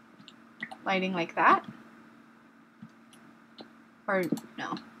 Lighting like that. Or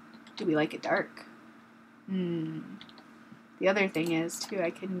no, do we like it dark? The other thing is too,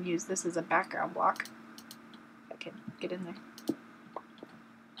 I can use this as a background block. I can get in there.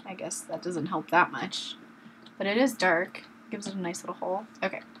 I guess that doesn't help that much, but it is dark. Gives it a nice little hole.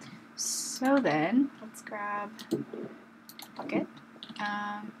 Okay, so then let's grab a bucket.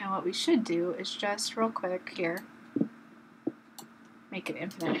 And what we should do is just real quick here, make an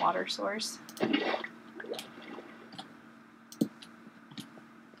infinite water source.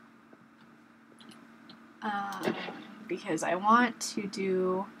 Because I want to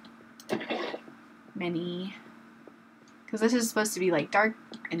do many, because this is supposed to be like dark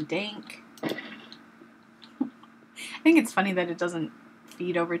and dank. I think it's funny that it doesn't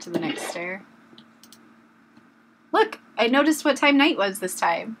feed over to the next stair. Look, I noticed what time night was this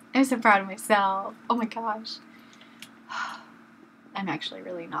time. I'm so proud of myself. Oh my gosh. I'm actually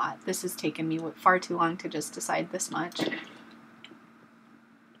really not. This has taken me far too long to just decide this much.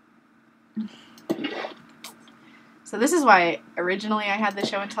 So this is why originally I had the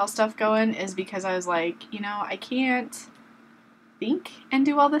show and tell stuff going, is because I was like, you know, I can't think and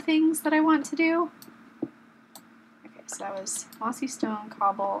do all the things that I want to do. Okay, so that was mossy stone,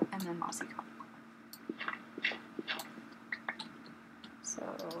 cobble, and then mossy cobble. So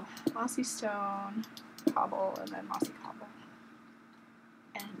mossy stone, cobble, and then mossy cobble.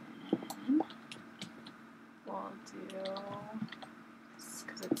 And then we'll do this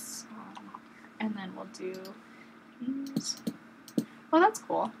because it's and then we'll do these. Well, that's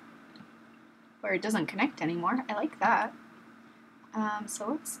cool. Where it doesn't connect anymore. I like that. So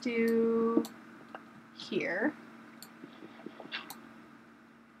let's do here.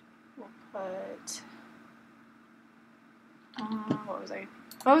 We'll put.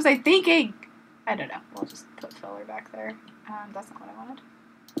 What was I thinking? I don't know. We'll just put filler back there. That's not what I wanted.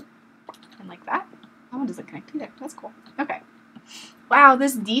 And like that. That one doesn't connect either. That's cool. Okay. Wow,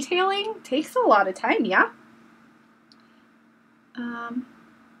 this detailing takes a lot of time, yeah?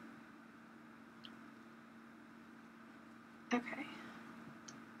 Okay.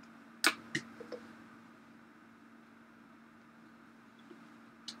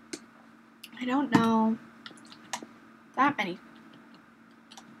 I don't know. That many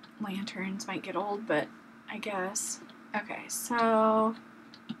lanterns might get old, but I guess. Okay, so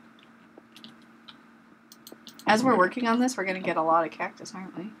as we're working on this, we're going to get a lot of cactus,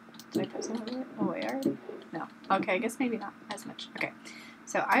 aren't we? Did I put some over there? Oh, wait, already? No. Okay, I guess maybe not as much. Okay,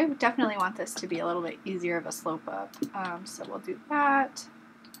 so I definitely want this to be a little bit easier of a slope up. So we'll do that.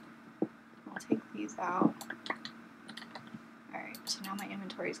 We'll take these out. Alright, so now my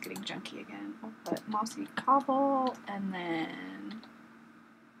inventory is getting junky again. We'll put mossy cobble, and then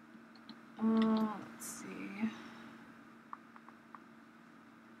let's see.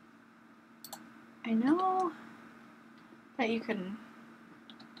 I know that you can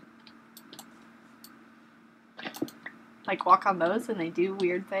like walk on those and they do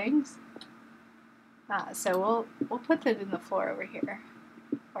weird things. So we'll put it in the floor over here,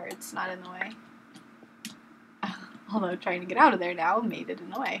 where it's not in the way. Although trying to get out of there now made it in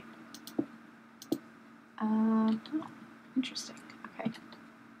the way. Oh, interesting. Okay.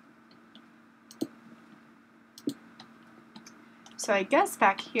 So I guess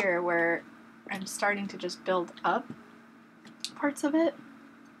back here where I'm starting to just build up parts of it.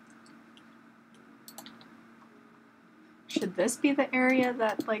 Should this be the area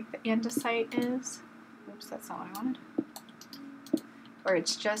that like the andesite is? Oops, that's not what I wanted. Or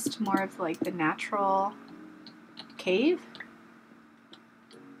it's just more of like the natural cave?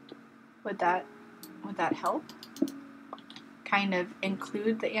 Would that help? Kind of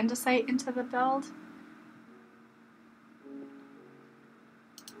include the andesite into the build?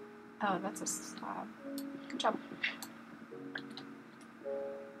 Oh, that's a slab. Good job.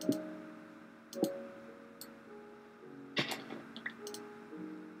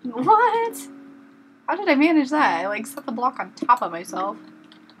 What? How did I manage that? I like set the block on top of myself.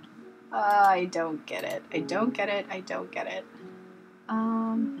 I don't get it. I don't get it. I don't get it.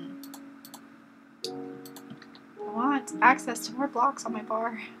 I want access to more blocks on my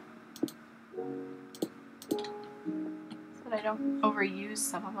bar. So that I don't overuse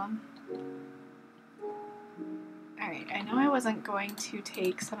some of them. Alright, I know I wasn't going to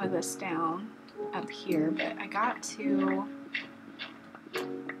take some of this down up here, but I got to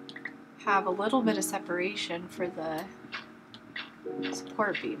have a little bit of separation for the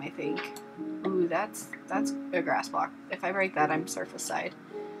support beam, I think. Ooh, that's a grass block. If I break that, I'm surface side.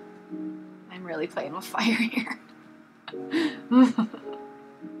 I'm really playing with fire here.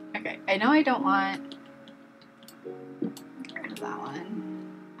 Okay, I know I don't want... Get rid of that one.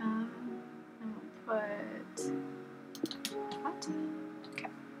 I'm gonna put... What? Okay.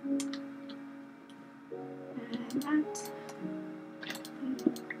 And that.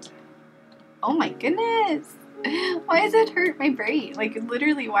 Oh my goodness! Why does it hurt my brain? Like,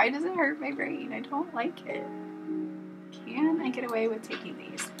 literally, why does it hurt my brain? I don't like it. Can I get away with taking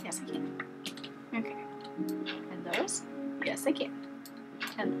these? Yes, I can. Okay. And those? Yes, I can.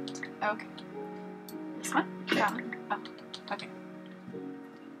 And, okay. This one? That one? Oh, okay.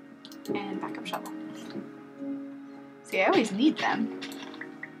 And backup shovel. See, I always need them.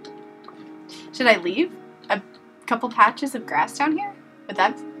 Should I leave a couple patches of grass down here? Would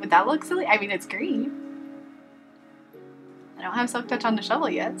that look silly? I mean, it's green. I don't have silk touch on the shovel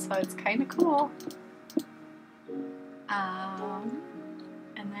yet, so it's kind of cool.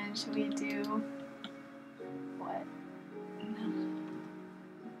 And then should we do what? No.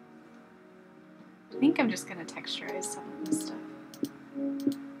 I think I'm just gonna texturize some of this stuff.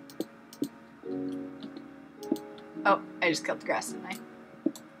 Oh, I just killed the grass, didn't I?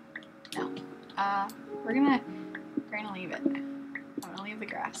 No. We're gonna leave it. I'm gonna leave the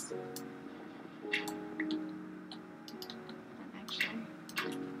grass. And actually,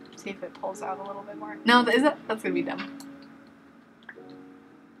 see if it pulls out a little bit more. No, that's gonna be dumb.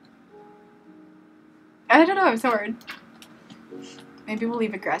 I don't know, I'm so worried. Maybe we'll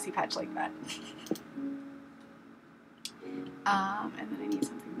leave a grassy patch like that. And then I need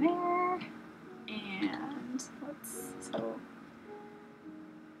something there. And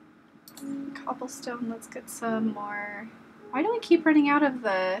cobblestone, let's get some more. Why do I keep running out of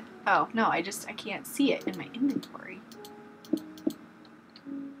the, oh, no, I can't see it in my inventory.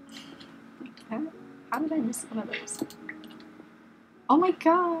 Like that? How did I miss one of those? Oh my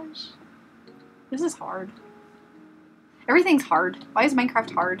gosh. This is hard. Everything's hard. Why is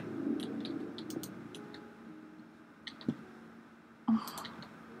Minecraft hard? Oh.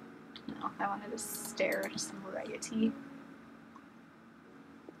 No, I wanted to stare at some variety.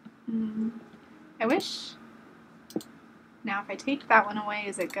 I wish... Now, if I take that one away,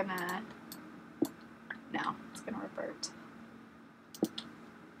 is it gonna... No, it's gonna revert.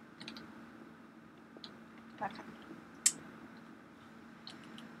 Okay.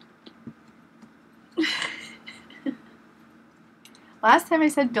 Last time I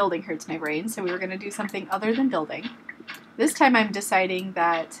said building hurts my brain, so we were gonna do something other than building. This time I'm deciding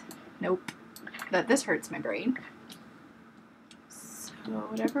that, nope, that this hurts my brain. So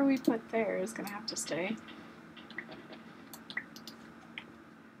whatever we put there is gonna have to stay.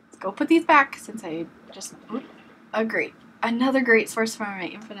 Let's go put these back since I just, great. Another great source for my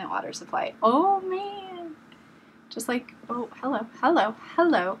infinite water supply. Oh man. Just like, oh, hello, hello,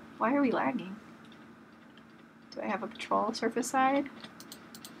 hello. Why are we lagging? Do I have a patrol surface side?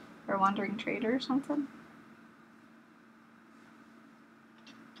 Or a wandering trader or something?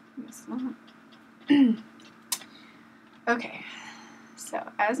 I guess not. Okay, so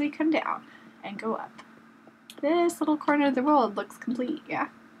as we come down and go up, this little corner of the world looks complete, yeah?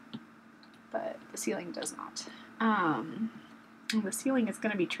 But the ceiling does not. The ceiling is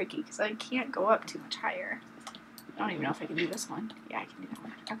going to be tricky because I can't go up too much higher. I don't even know if I can do this one. Yeah, I can do that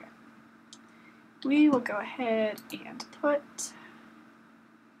one. Okay. We will go ahead and put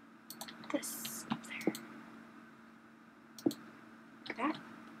this up there. Like that?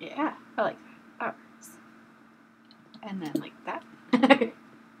 Yeah, I like that. Oh. And then like that.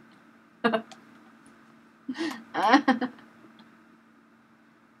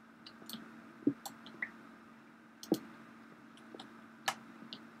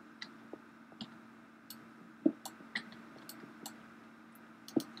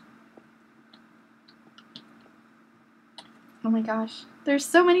 Oh my gosh, there's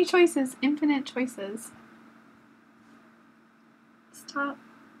so many choices, infinite choices. Stop,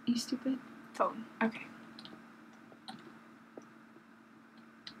 you stupid phone. Okay.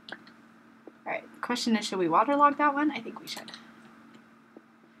 Alright, the question is, should we waterlog that one? I think we should.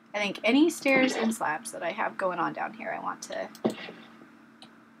 I think any stairs and slabs that I have going on down here, I want to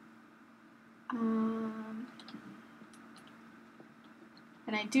And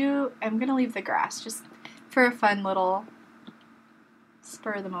I'm going to leave the grass just for a fun little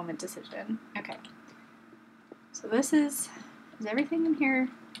spur of the moment decision. Okay. So this is everything in here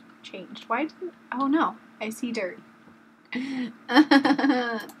changed? Oh no, I see dirt.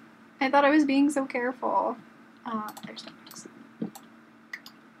 I thought I was being so careful. There's no X.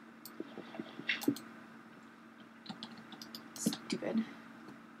 Stupid.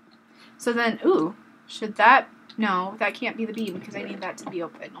 So then, ooh, should that, no, that can't be the beam because I need that to be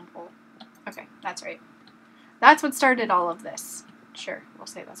open. Okay, that's right. That's what started all of this. Sure, we'll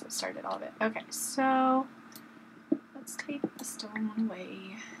say that's what started all of it. Okay, so let's take the stone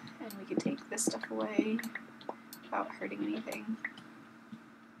away, and we can take this stuff away without hurting anything.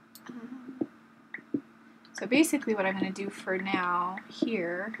 So basically what I'm going to do for now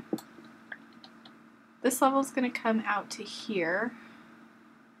here, this level is going to come out to here,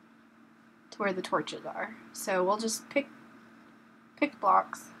 to where the torches are. So we'll just pick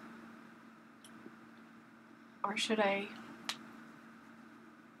blocks. Or should I?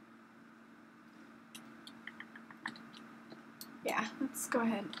 Yeah, let's go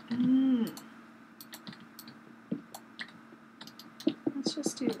ahead. Let's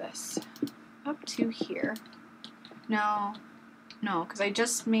just do this. Up to here. No, because I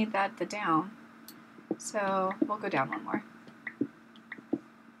just made that the down. So we'll go down one more.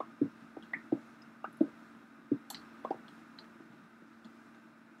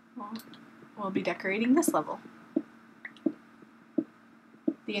 We'll be decorating this level.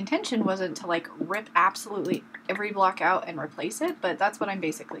 The intention wasn't to like rip absolutely every block out and replace it, but that's what I'm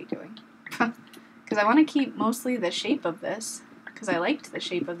basically doing. Because I want to keep mostly the shape of this, because I liked the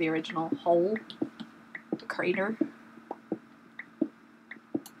shape of the original hole, the crater.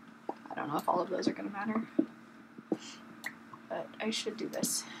 I don't know if all of those are going to matter, but I should do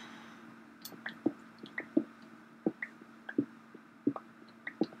this.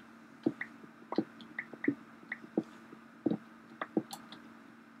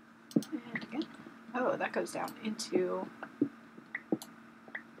 Oh, that goes down into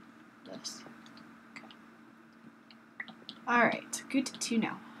this. Okay. Alright, good to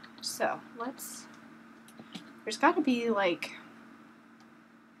know. So, there's got to be like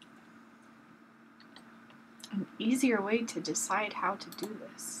an easier way to decide how to do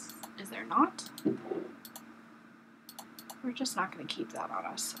this. Is there not? We're just not going to keep that on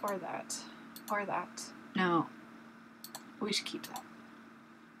us. Or that. Or that. No. We should keep that.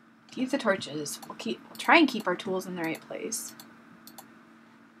 Keep the torches. We'll try and keep our tools in the right place.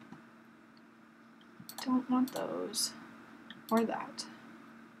 Don't want those. Or that.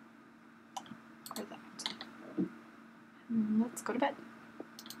 Or that. Let's go to bed.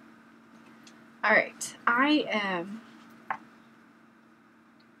 Alright. I am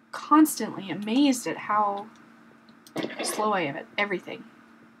constantly amazed at how slow I am at everything.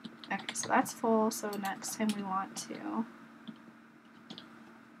 Okay, so that's full, so next time we want to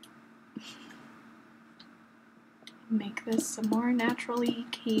make this a more naturally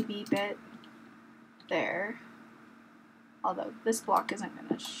cavey bit there. Although this block isn't going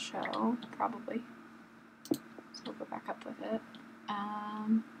to show, probably. So we'll go back up with it.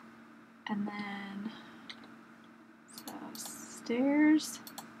 And then, so stairs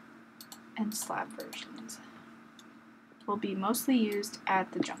and slab versions will be mostly used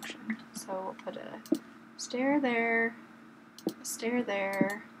at the junction. So we'll put a stair there, a stair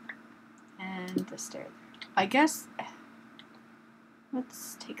there, and a stair there. I guess,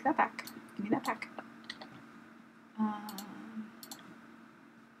 let's take that back. Give me that back.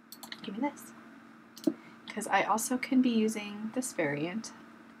 Give me this. Because I also can be using this variant.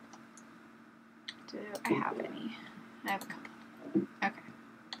 Do I have any? I have a couple. Okay.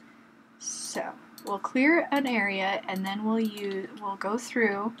 So, we'll clear an area and then we'll go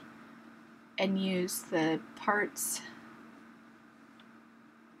through and use the parts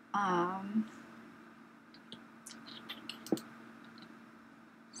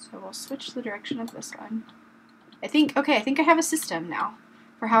so we'll switch the direction of this one. I think I have a system now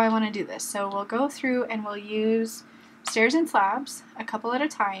for how I want to do this. So we'll go through and we'll use stairs and slabs a couple at a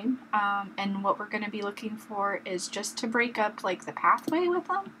time. And what we're going to be looking for is just to break up like the pathway with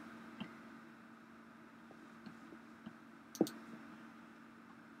them.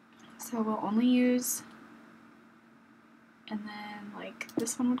 So we'll only use, and then like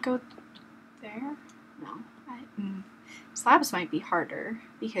this one would go there. No, slabs might be harder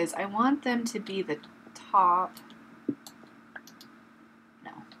because I want them to be the top.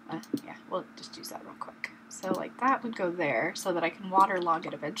 No, yeah, we'll just use that real quick. So like that would go there so that I can waterlog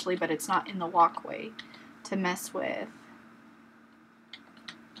it eventually, but it's not in the walkway to mess with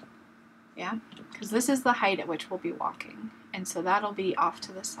Yeah, because this is the height at which we'll be walking. And so that'll be off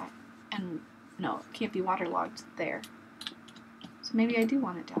to the side. And no, it can't be waterlogged there. So maybe I do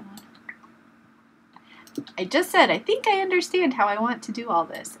want it down one. I just said, I think I understand how I want to do all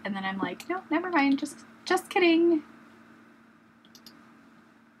this. And then I'm like, no, never mind, just kidding.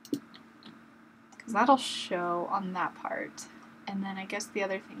 Because that'll show on that part. And then I guess the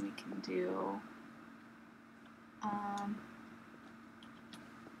other thing we can do,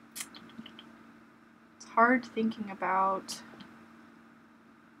 it's hard thinking about,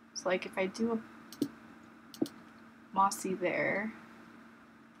 so like if I do a mossy there,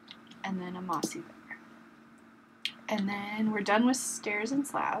 and then a mossy there. And then we're done with stairs and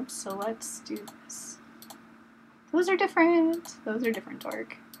slabs, so let's do this. Those are different. Those are different,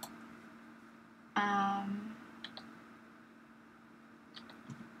 Dork.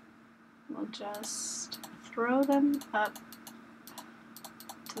 We'll just throw them up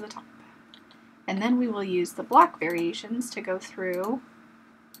to the top. And then we will use the block variations to go through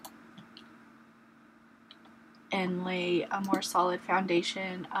and lay a more solid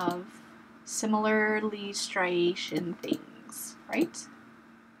foundation of similarly striation things, right?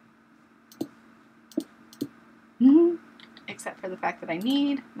 Except for the fact that I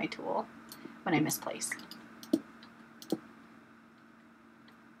need my tool when I misplace.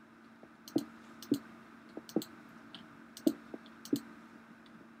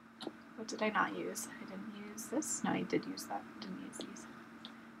 What did I not use? I didn't use this? No, I did use that. I didn't use these.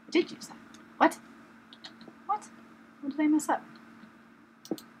 I did use that. What? What? What did I mess up?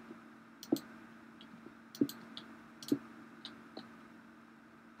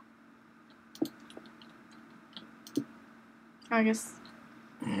 I guess.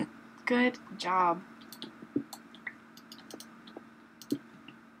 Good job.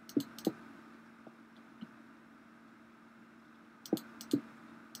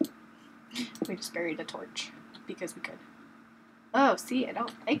 We just buried a torch because we could. Oh, see, I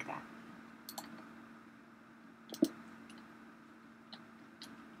don't like that.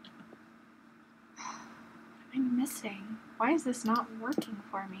 What am I missing? Why is this not working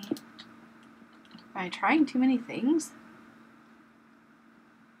for me? Am I trying too many things?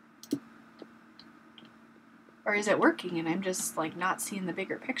 Or is it working and I'm just like not seeing the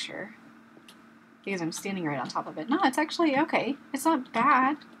bigger picture? Because I'm standing right on top of it. No, it's actually okay. It's not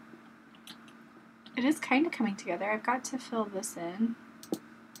bad. It is kind of coming together. I've got to fill this in.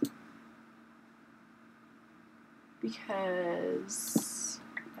 Because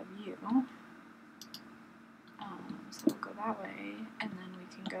of you. So we'll go that way, and then we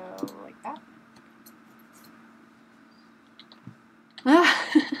can go like that.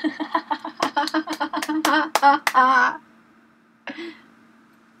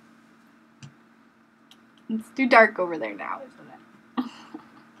 It's too dark over there now, isn't it?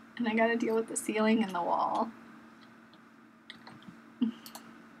 And I gotta deal with the ceiling and the wall.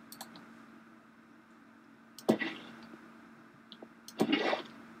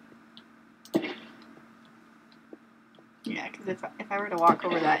 Yeah, because if I were to walk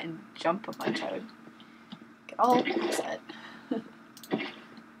over that and jump a bunch, I would get all upset.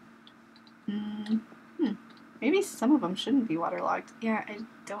 Maybe some of them shouldn't be waterlogged. Yeah, I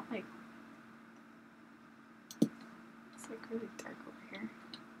don't like... It's like really dark over here.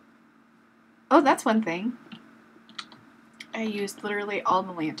 Oh, that's one thing. I used literally all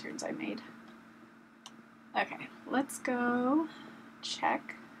the lanterns I made. Okay, let's go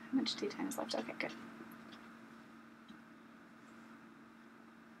check how much daytime is left. Okay, good.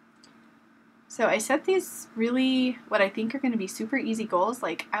 So I set these really, what I think are going to be super easy goals.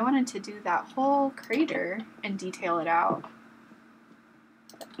 Like, I wanted to do that whole crater and detail it out.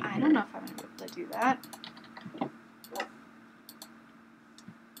 But I don't know if I'm going to be able to do that.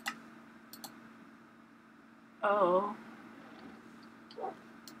 Oh.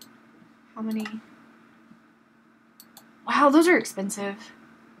 How many? Wow, those are expensive.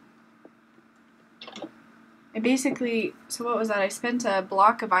 I basically, so what was that? I spent a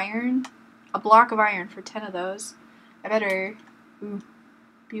block of iron for 10 of those. I better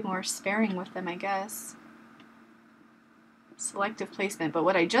be more sparing with them, I guess. Selective placement. But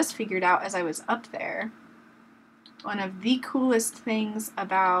what I just figured out as I was up there, one of the coolest things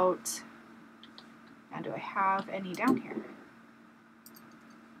about... Now, do I have any down here?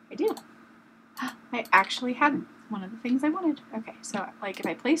 I do. I actually had one of the things I wanted. Okay, so like if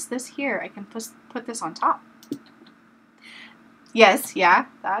I place this here, I can put this on top. Yes, yeah,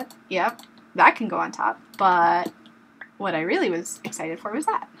 that, yep. That can go on top, but what I really was excited for was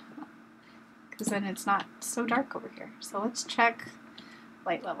that. Because then it's not so dark over here. So let's check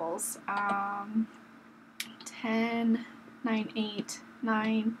light levels. 10, 9, 8,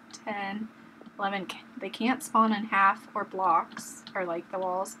 9, 10, 11. They can't spawn in half or blocks, or like the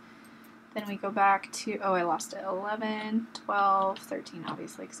walls. Then we go back to, oh, I lost it. 11, 12, 13,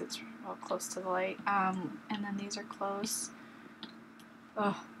 obviously, because it's real close to the light. And then these are close.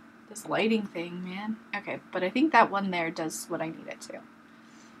 Oh, this lighting thing, man. Okay, but I think that one there does what I need it to.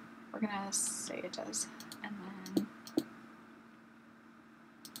 We're going to say it does. And then...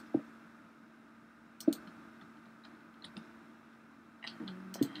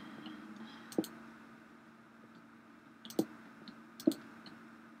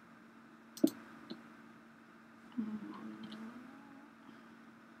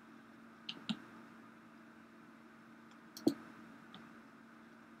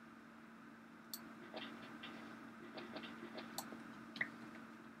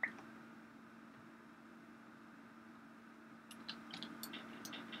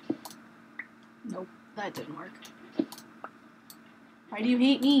 Nope, that didn't work. Why do you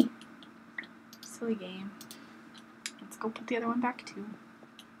hate me? Silly game. Let's go put the other one back too.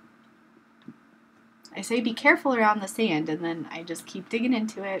 I say be careful around the sand, and then I just keep digging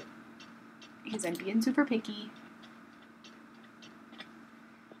into it because I'm being super picky.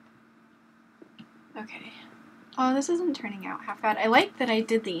 Okay. Oh, this isn't turning out half bad. I like that I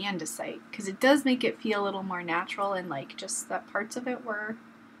did the andesite because it does make it feel a little more natural, and like just that parts of it were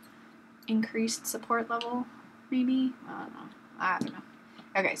increased support level, maybe? I don't know.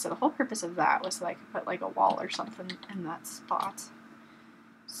 Okay, so the whole purpose of that was so I could put like a wall or something in that spot.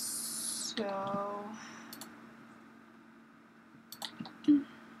 So...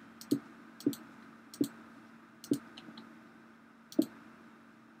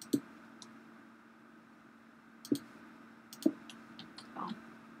 Oh.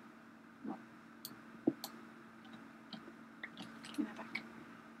 No. Give me that back.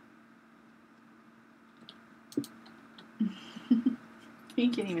 You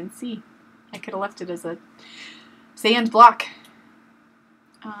can't even see. I could have left it as a sand block.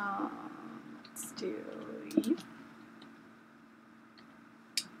 Let's do you.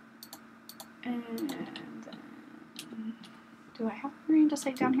 And then, do I have more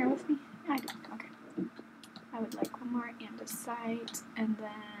andesite down here with me? I do. Okay. I would like one more andesite, and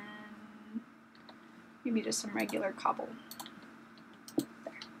then maybe just some regular cobble.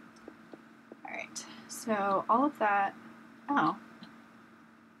 There. Alright. So all of that. Oh.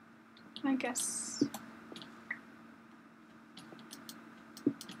 I guess.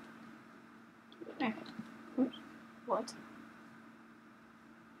 Okay. Oops. What?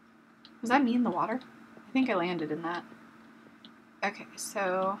 Was that me in the water? I think I landed in that. Okay,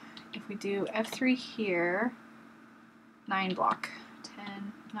 so if we do F3 here, 9 block.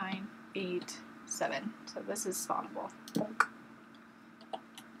 10, 9, 8, 7. So this is spawnable.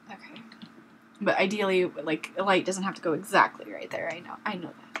 Okay. But ideally, like, the light doesn't have to go exactly right there. I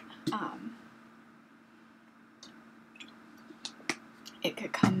know that. It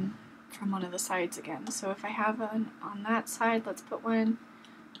could come from one of the sides again. So if I have one on that side, let's put one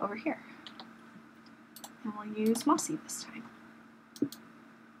over here. And we'll use mossy this time.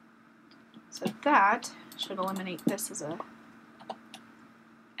 So that should eliminate this as a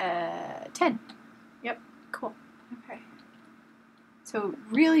 10. Yep, cool. Okay. So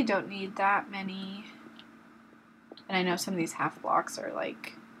really don't need that many. And I know some of these half blocks are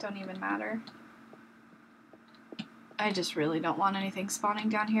like, don't even matter. I just really don't want anything spawning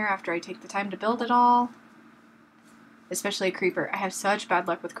down here after I take the time to build it all. Especially a creeper. I have such bad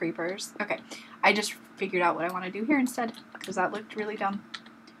luck with creepers. Okay, I just figured out what I want to do here instead, because that looked really dumb.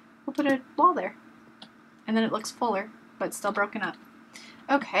 We'll put a wall there. And then it looks fuller, but still broken up.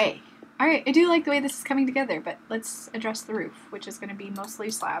 Okay. Alright, I do like the way this is coming together, but let's address the roof, which is going to be mostly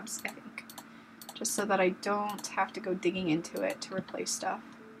slabs, I think. Just so that I don't have to go digging into it to replace stuff.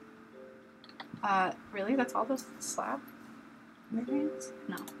 Really? That's all those slab membranes?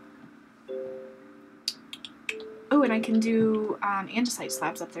 No. Oh, and I can do andesite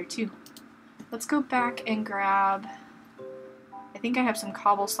slabs up there too. Let's go back and grab... I think I have some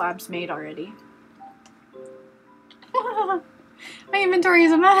cobble slabs made already. My inventory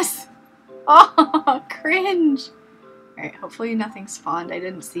is a mess! Oh, cringe! Alright, hopefully nothing spawned. I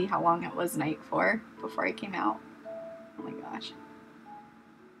didn't see how long it was night for before I came out. Oh my gosh.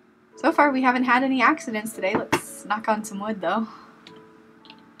 So far we haven't had any accidents today. Let's knock on some wood though.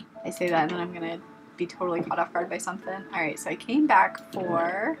 I say that and then I'm gonna be totally caught off guard by something. Alright, so I came back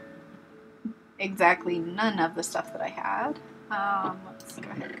for exactly none of the stuff that I had. Let's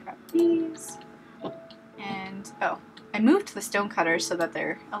go ahead and grab these. And, oh, I moved the stone cutters so that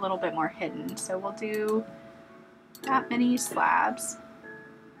they're a little bit more hidden. So we'll do that many slabs.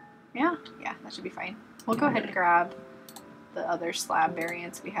 Yeah, that should be fine. We'll go ahead and grab the other slab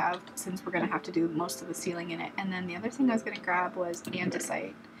variants we have, since we're going to have to do most of the ceiling in it. And then the other thing I was going to grab was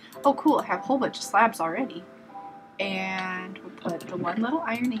andesite. Oh cool, I have a whole bunch of slabs already. And we'll put the one little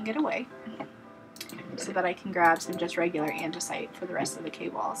iron ingot away so that I can grab some just regular andesite for the rest of the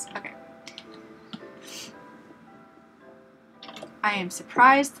cave walls. Okay. I am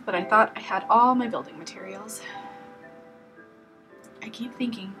surprised, but I thought I had all my building materials. I keep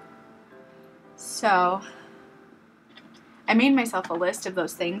thinking. So, I made myself a list of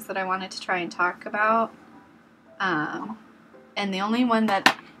those things that I wanted to try and talk about. And the only one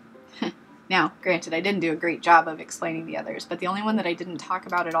that, now granted I didn't do a great job of explaining the others, but the only one that I didn't talk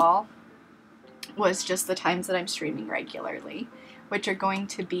about at all was just the times that I'm streaming regularly, which are going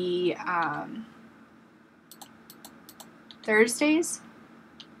to be Thursdays,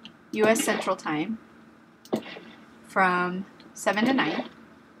 U.S. Central Time, from 7 to 9,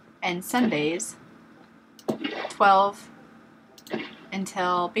 and Sundays, 12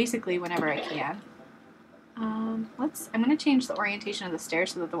 until basically whenever I can. I'm going to change the orientation of the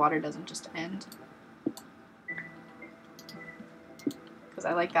stairs so that the water doesn't just end, because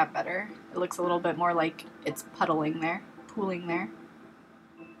I like that better. It looks a little bit more like it's puddling there, pooling there.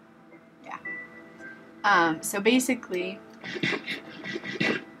 Yeah. So basically,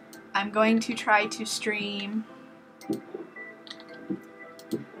 I'm going to try to stream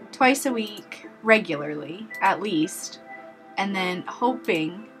twice a week regularly, at least, and then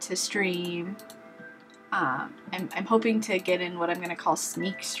hoping to stream, I'm hoping to get in what I'm going to call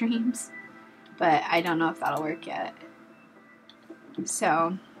sneak streams, but I don't know if that'll work yet.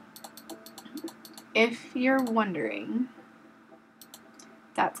 So, if you're wondering,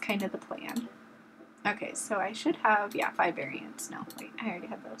 that's kind of the plan. Okay, so I should have, yeah, 5 variants. No, wait, I already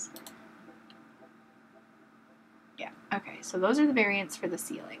have those. Yeah, okay, so those are the variants for the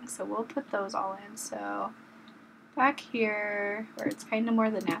ceiling. So we'll put those all in. So back here, where it's kind of more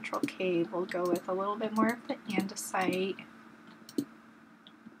the natural cave, we'll go with a little bit more of the andesite.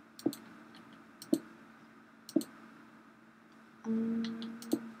 We'll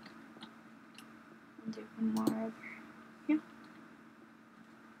do one more over here.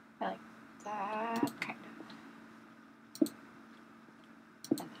 I like that, kind of.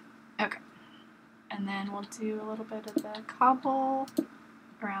 Okay. And then we'll do a little bit of the cobble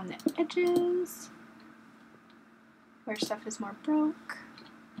around the edges where stuff is more broke.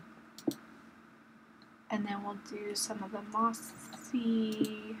 And then we'll do some of the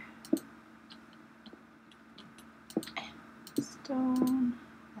mossy stone,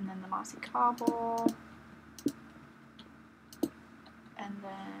 and then the mossy cobble. And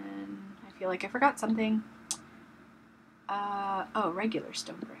then I feel like I forgot something. Oh, regular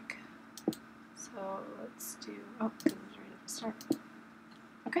stone brick. So let's do, oh, because it was right at the start.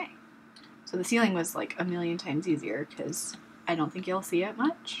 Okay. So the ceiling was like a million times easier because I don't think you'll see it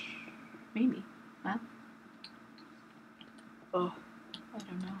much. Maybe. Huh? Oh, I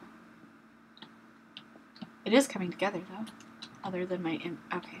don't know. It is coming together though. Other than my,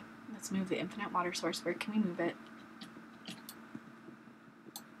 okay. Let's move the infinite water source. Where can we move it?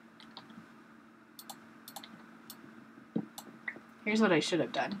 Here's what I should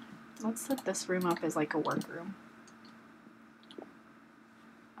have done. Let's set this room up as like a workroom.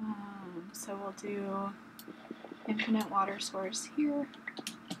 So we'll do infinite water source here.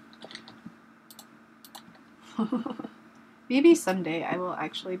 Maybe someday I will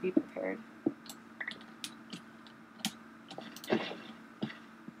actually be prepared. Grab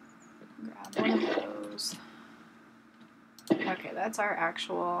one of those. Okay, that's our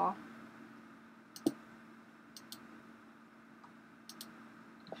actual.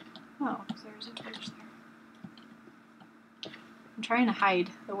 Oh, there's a torch there. I'm trying to hide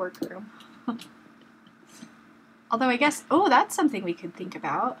the workroom. Although I guess, oh, that's something we could think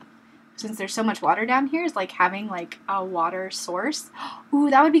about. Since there's so much water down here, is like having like a water source. Ooh,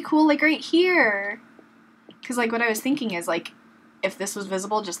 that would be cool, like right here. Because like what I was thinking is like, if this was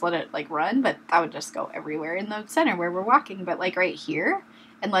visible, just let it like run, but that would just go everywhere in the center where we're walking. But like right here,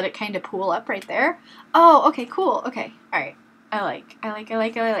 and let it kind of pool up right there. Oh, okay, cool. Okay, all right. I like.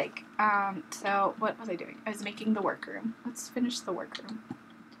 So what was I doing? I was making the workroom. Let's finish the workroom.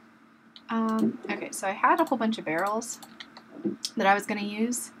 Okay, so I had a whole bunch of barrels that I was going to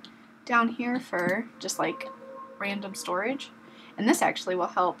use down here for just like random storage. And this actually will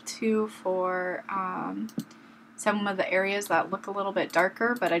help too for some of the areas that look a little bit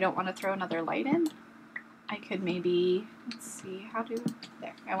darker, but I don't want to throw another light in. I could maybe, let's see,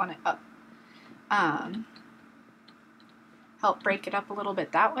 there, I want it up. Help break it up a little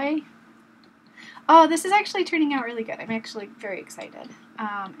bit that way. Oh, this is actually turning out really good. I'm actually very excited.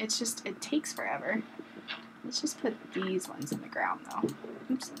 It's just, it takes forever. Let's just put these ones in the ground though.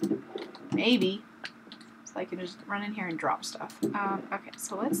 Oops. Maybe. So I can just run in here and drop stuff. Okay,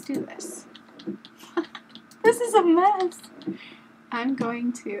 so let's do this. This is a mess. I'm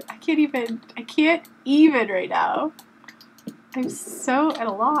going to, I can't even right now. I'm so at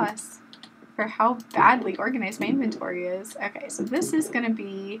a loss for how badly organized my inventory is. Okay, so this is going to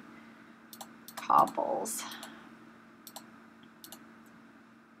be cobbles.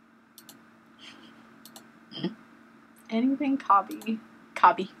 Anything cobby.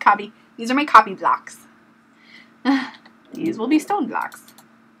 These are my copy blocks. These will be stone blocks.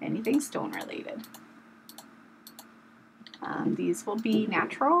 Anything stone related. These will be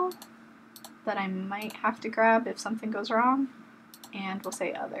natural that I might have to grab if something goes wrong. And we'll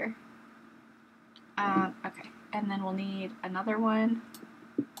say other. Okay, and then we'll need another one.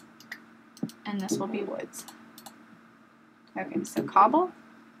 And this will be woods. Okay, so cobble.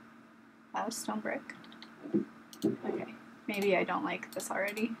 That was stone brick. Okay, maybe I don't like this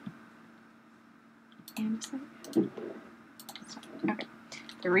already. Okay,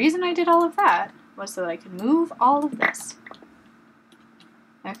 the reason I did all of that was so that I could move all of this.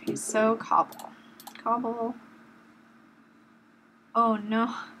 Okay, so cobble. Cobble. Oh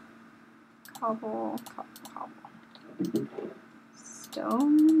no. Cobble.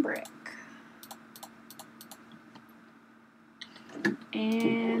 Stone brick.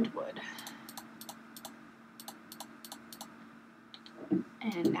 And wood.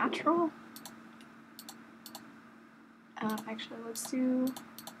 And natural. Actually, let's do...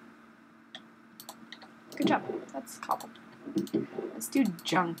 Good job. That's cobble. Let's do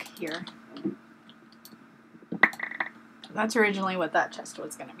junk here. That's originally what that chest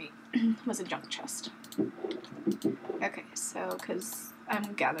was going to be. Was a junk chest. Okay, so because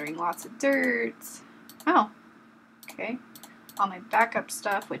I'm gathering lots of dirt. Oh, okay. All my backup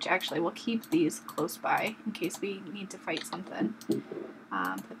stuff, which actually we'll keep these close by in case we need to fight something.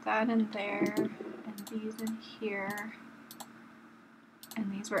 Put that in there, and these in here. And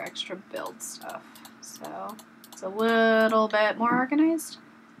these were extra build stuff. So it's a little bit more organized.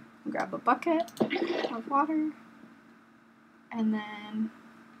 Grab a bucket of water. And then,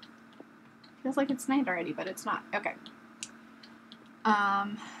 feels like it's night already, but it's not. Okay.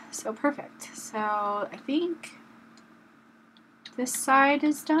 So perfect. So I think this side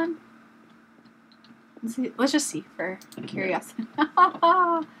is done. Let's just see for curiosity.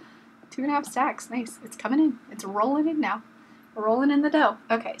 2.5 stacks. Nice. It's coming in. It's rolling in now. We're rolling in the dough.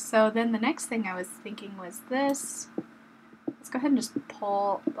 Okay, so then the next thing I was thinking was this. Let's go ahead and just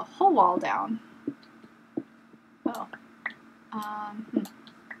pull the whole wall down. Oh.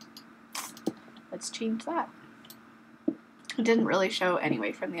 Let's change that. It didn't really show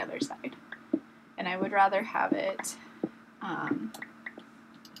anyway from the other side. And I would rather have it go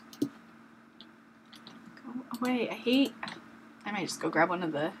away. I might just go grab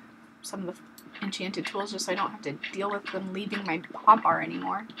some of the enchanted tools just so I don't have to deal with them leaving my hotbar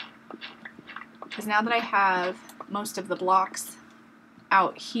anymore. Because now that I have most of the blocks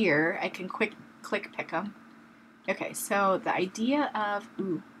out here, I can click pick them. Okay, so the idea of,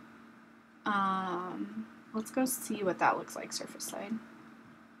 let's go see what that looks like surface side.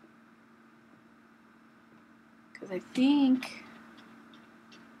 Because I think,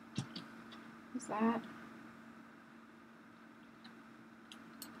 is that,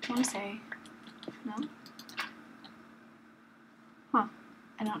 I want to say, no? Huh,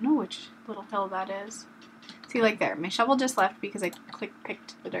 I don't know which little hill that is. See, like there, my shovel just left because I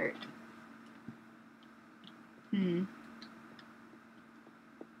picked the dirt. I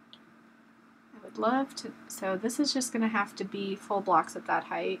would love to, so this is just going to have to be full blocks at that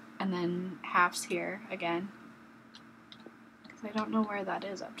height, and then halves here again. Because I don't know where that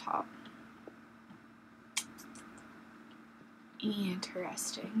is up top.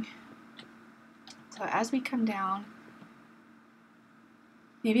 Interesting. So as we come down,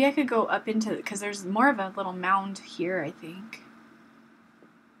 maybe I could go up into, because there's more of a little mound here, I think.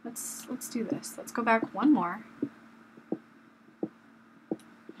 Let's do this. Let's go back one more.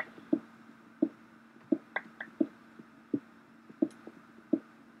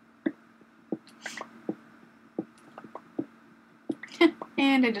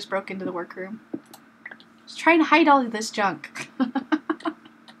 And I just broke into the workroom. Just trying to hide all of this junk.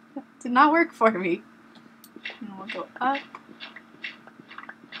 Did not work for me. And we'll go up.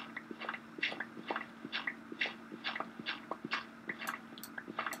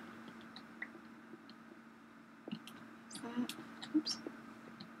 Oops.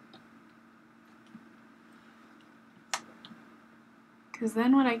 Because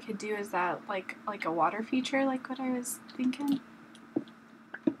then what I could do is that like a water feature, like what I was thinking.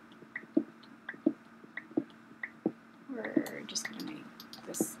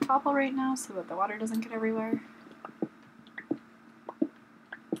 cobble right now so that the water doesn't get everywhere.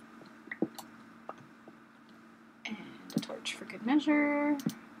 And a torch for good measure.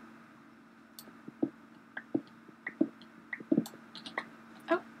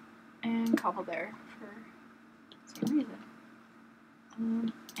 Oh, and cobble there for the same reason.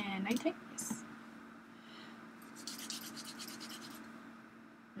 And nighttime, yes.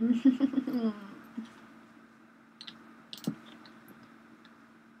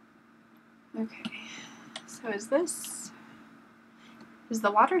 Okay, so is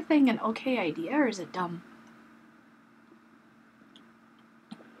the water thing an okay idea or is it dumb?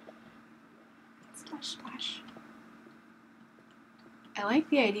 Splash, splash. I like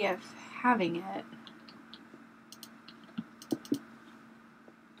the idea of having it.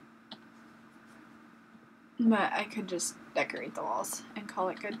 But I could just decorate the walls and call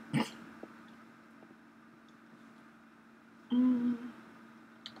it good.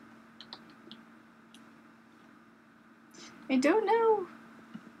 I don't know,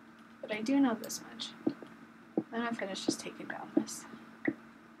 but I do know this much. Then I finish just taking down this.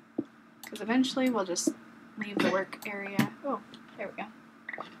 Because eventually we'll just leave the work area. Oh, there we go.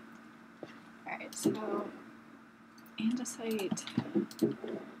 Alright, so andesite,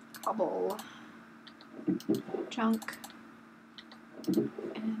 cobble, junk,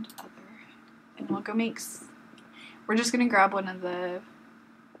 and other. And we'll go make. We're just gonna grab one of the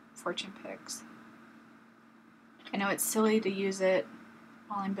fortune picks. I know it's silly to use it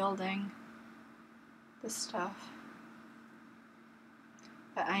while I'm building this stuff,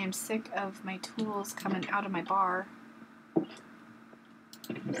 but I am sick of my tools coming out of my bar.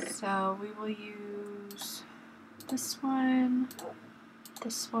 So we will use this one, and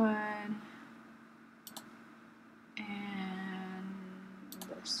this one.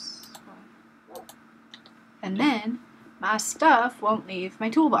 And then my stuff won't leave my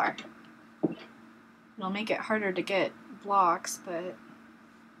toolbar. It'll make it harder to get blocks, but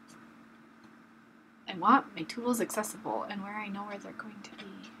I want my tools accessible and where I know where they're going to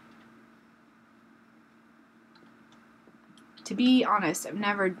be. To be honest, I've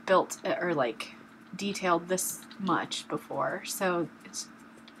never built or like detailed this much before, so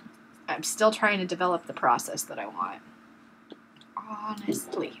I'm still trying to develop the process that I want.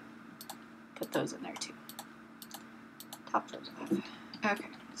 Honestly. Put those in there too. Top those off. Okay,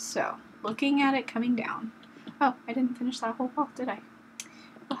 so looking at it coming down. Oh, I didn't finish that whole wall, did I?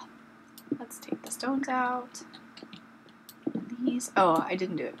 Well, let's take the stones out. These. Oh, I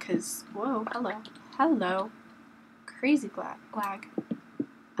didn't do it because, whoa, hello. Hello. Crazy lag.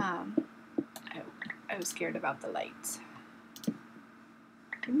 I was scared about the lights.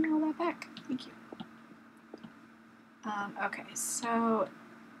 Give me all that back. Thank you. Okay, so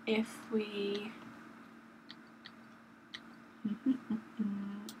if we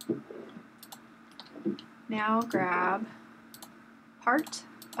now grab part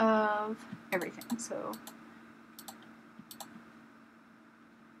of everything. So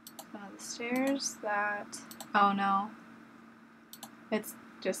some of the stairs that, oh no, it's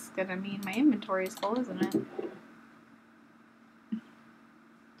just gonna mean my inventory is full, isn't it?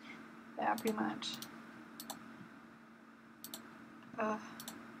 Yeah, pretty much.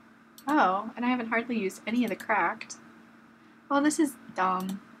 Oh, and I haven't hardly used any of the cracked. Well, this is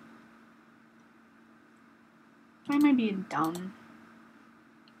dumb. Why am I being dumb?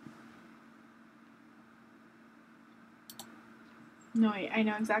 No, I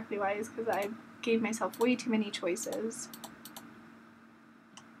know exactly why. It's because I gave myself way too many choices.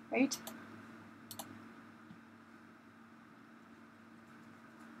 Right?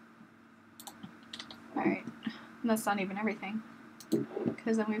 Alright. That's not even everything.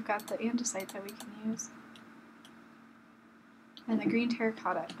 Because then we've got the andesite that we can use. And the green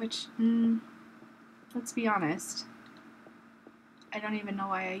terracotta, which, let's be honest, I don't even know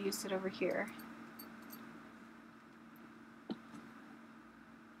why I used it over here.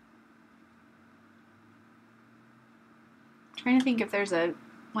 I'm trying to think if there's a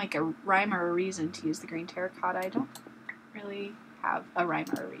rhyme or a reason to use the green terracotta. I don't really have a rhyme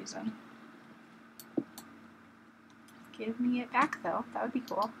or a reason. Give me it back though, that would be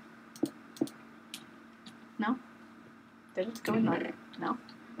cool. No? Did it go in there? No?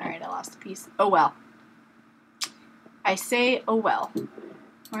 Alright, I lost a piece. Oh well. I say oh well.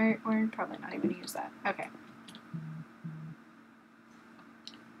 We're probably not even gonna use that. Okay.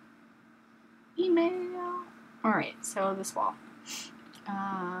 Email. Alright, so this wall.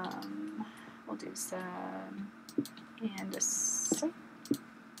 We'll do some andesite.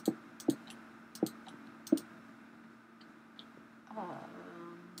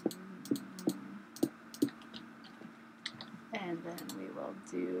 And then we will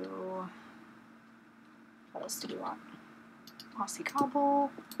do, what else do we want? Mossy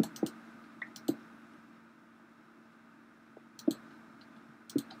cobble.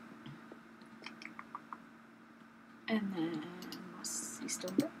 And then mossy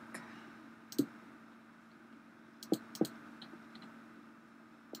stone brick.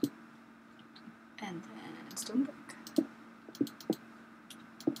 And then stone brick.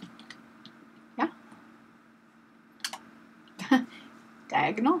 Yeah.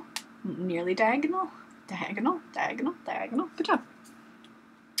 Diagonal. Nearly diagonal. Diagonal. Diagonal. Diagonal. Good job.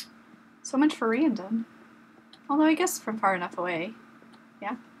 So much for random. Although I guess from far enough away.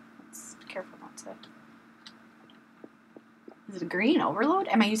 Yeah. Let's be careful not to. Is it a green overload?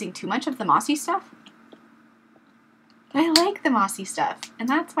 Am I using too much of the mossy stuff? I like the mossy stuff, and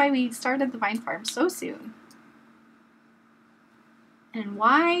that's why we started the vine farm so soon. And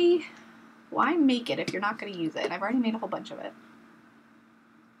why make it if you're not going to use it? I've already made a whole bunch of it.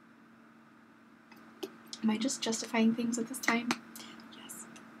 Am I just justifying things at this time? Yes.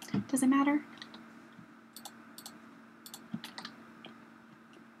 Does it matter?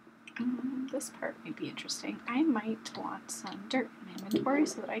 This part might be interesting. I might want some dirt in my inventory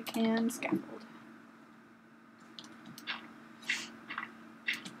so that I can scaffold.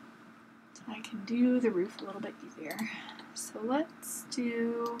 So I can do the roof a little bit easier. So let's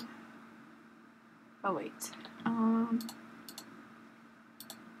do, oh wait,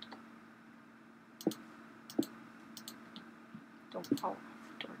 don't fall off,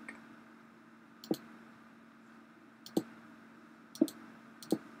 dork.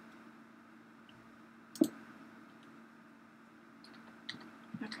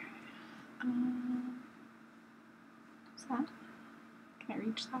 Okay. Is that? Can I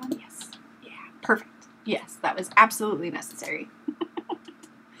reach that one? Yes. Yeah. Perfect. Yes, that was absolutely necessary.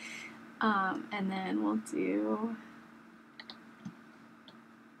 And then we'll do.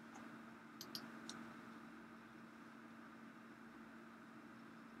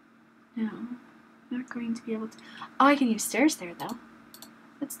 No, not going to be able to. Oh, I can use stairs there though.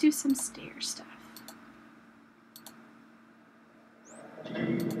 Let's do some stair stuff.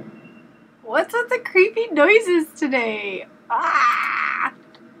 What's with the creepy noises today? Ah!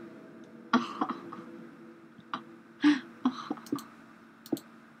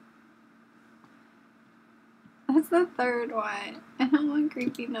 That's the third one. I don't want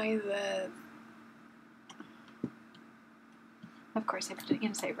creepy noises. Of course, I put it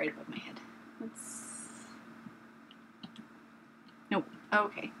inside right above my head. Let's. Nope.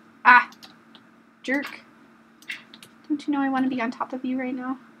 Okay. Ah! Jerk. Don't you know I want to be on top of you right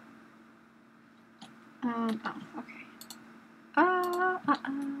now? Oh, okay.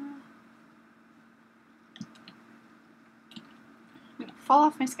 I'm gonna fall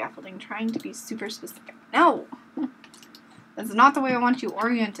off my scaffolding trying to be super specific. No! That's not the way I want you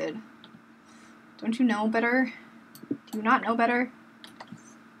oriented. Don't you know better? Do you not know better?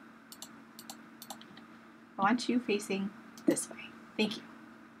 I want you facing this way. Thank you.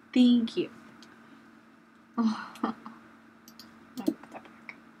 Thank you. Oh. I'll put that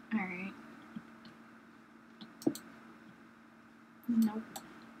back. Alright. Nope.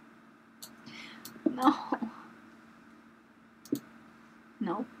 No.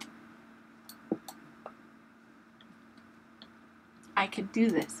 Nope. I could do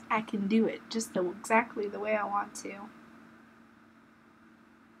this. I can do it just exactly the way I want to.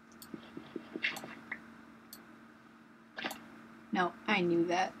 No, I knew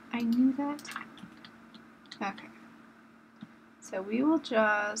that. I knew that. Okay. So we will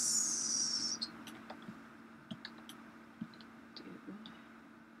just do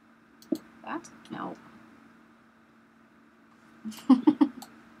that. No.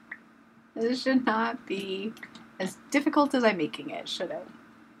 This should not be as difficult as I'm making it, should it?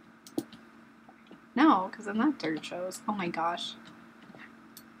 No, because then that dirt shows. Oh my gosh.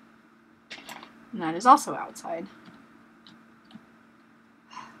 And that is also outside.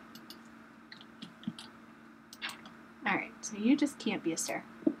 Alright, so you just can't be a stair.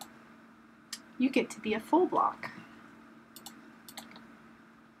 You get to be a full block.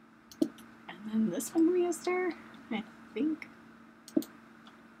 And then this one can be a stair, I think.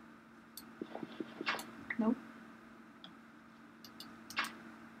 Nope.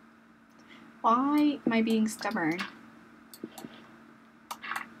 Why am I being stubborn?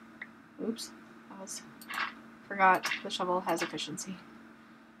 Oops, forgot the shovel has efficiency.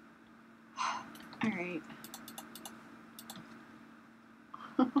 Alright.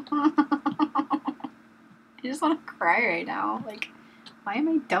 I just want to cry right now. Like, why am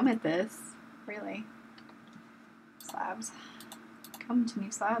I dumb at this? Really? Slabs. Come to me,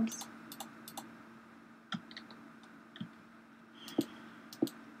 slabs.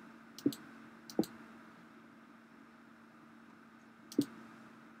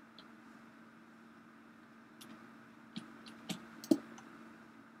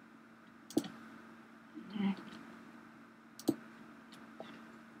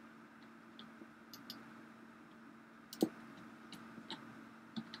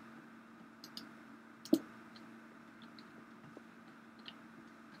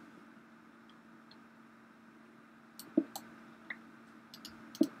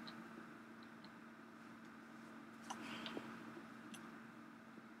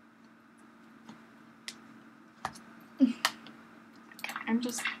 I'm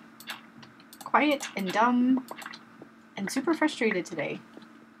just quiet and dumb and super frustrated today.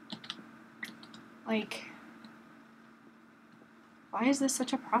 Like, why is this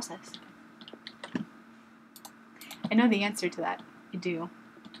such a process? I know the answer to that. I do.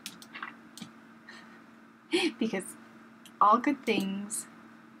 Because all good things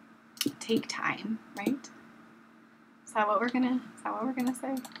take time, right? Is that what we're gonna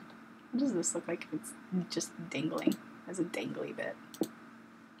say? What does this look like? It's just dangling. As a dangly bit.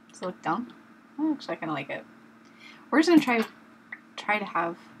 Does it look dumb? Oh, actually, I kind of like it. We're just gonna try to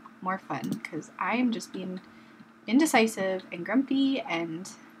have more fun because I'm just being indecisive and grumpy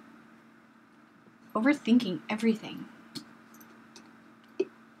and overthinking everything.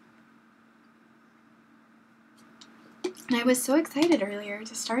 And I was so excited earlier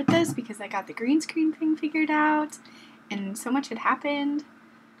to start this because I got the green screen thing figured out and so much had happened.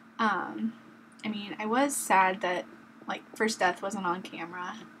 I mean, I was sad that, like, First Death wasn't on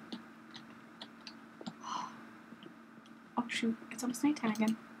camera. Oh, shoot. It's almost nighttime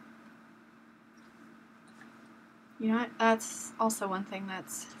again. You know what? That's also one thing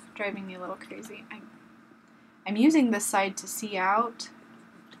that's driving me a little crazy. I'm using this side to see out,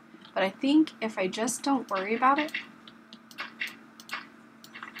 but I think if I just don't worry about it,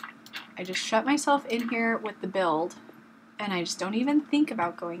 I just shut myself in here with the build, and I just don't even think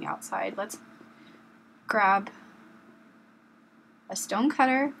about going outside. Let's grab a stone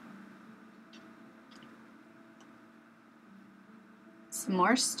cutter, some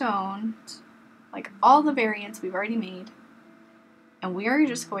more stone, like all the variants we've already made, and we are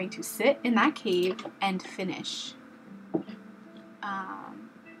just going to sit in that cave and finish.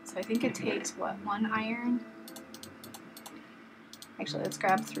 So I think it takes, what, 1 iron? Actually, let's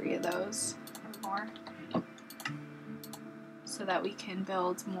grab 3 of those or more so that we can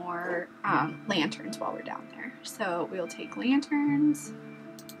build more lanterns while we're down there. So we'll take lanterns,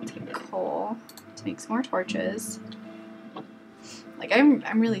 we'll take coal to make some more torches. Like, I'm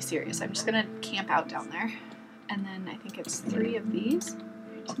really serious. I'm just gonna camp out down there. And then I think it's 3 of these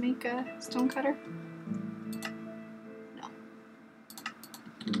to make a stone cutter. No.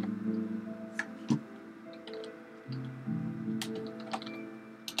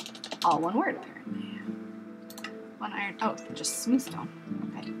 All one word, apparently. 1 iron. Oh, just smooth stone.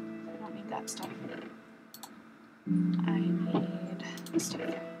 Okay. I don't need that stuff. I need this stuff.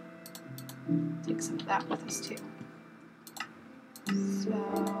 Take some of that with us, too. So,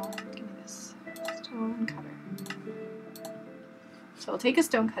 give me this stone cutter. So we'll take a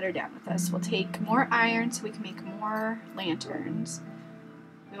stone cutter down with us. We'll take more iron so we can make more lanterns.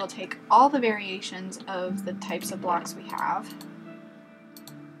 We will take all the variations of the types of blocks we have.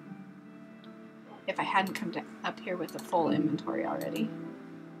 If I hadn't come up here with a full inventory already.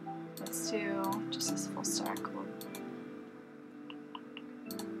 Let's do just this full stack.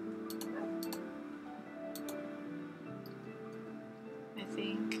 I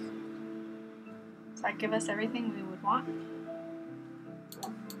think, does that give us everything we would want?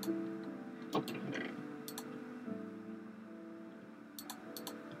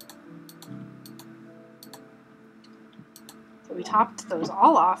 So we topped those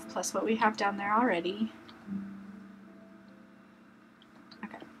all off, plus what we have down there already.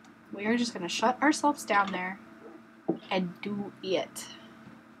 Okay, we are just going to shut ourselves down there and do it.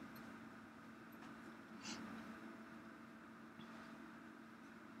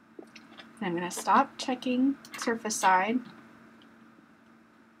 And I'm going to stop checking surface side.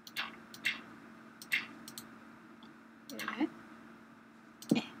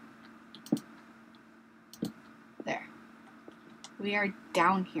 There. We are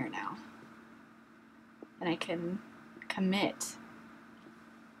down here now. And I can commit.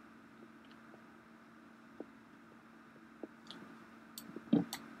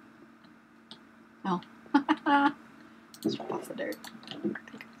 No. Let's rip off the dirt. Take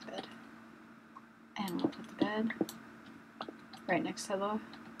up the bed. And we'll put the bed right next to the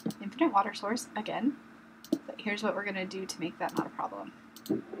infinite water source again. But here's what we're going to do to make that not a problem.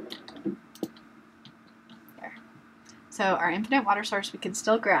 There. So our infinite water source we can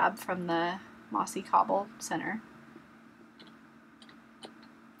still grab from the mossy cobble center.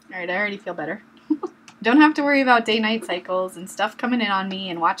 Alright, I already feel better. Don't have to worry about day-night cycles and stuff coming in on me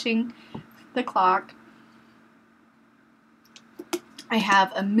and watching the clock. I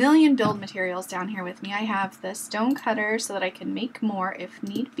have a million build materials down here with me. I have the stone cutter so that I can make more if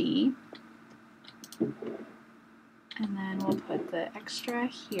need be. And then we'll put the extra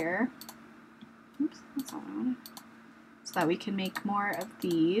here. Oops, that's not what I wanted. So that we can make more of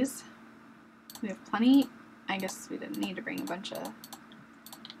these. We have plenty. I guess we didn't need to bring a bunch of...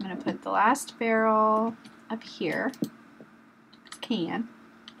 I'm going to put the last barrel up here. can.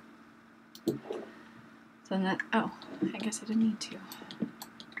 So then, oh, I guess I didn't need to,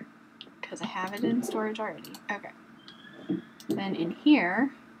 because I have it in storage already. Okay. Then in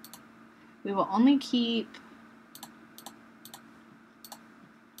here, we will only keep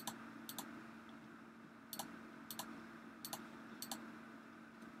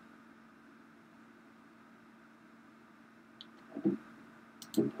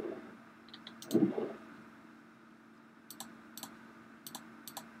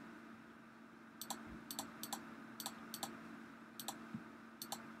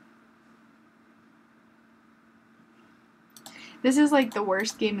this is like the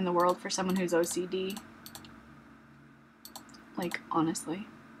worst game in the world for someone who's OCD. Like, honestly.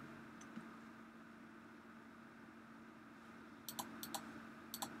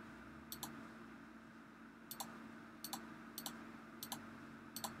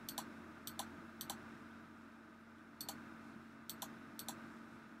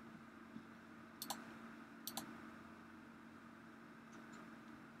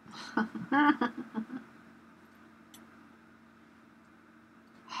 Oh,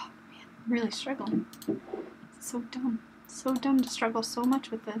 man, I'm really struggling. It's so dumb. So dumb to struggle so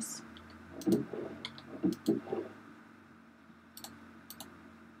much with this.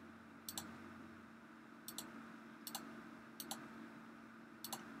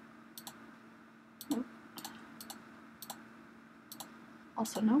 Nope.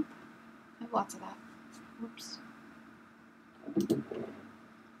 Also, nope. I have lots of that. Whoops.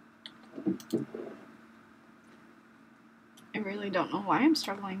 I really don't know why I'm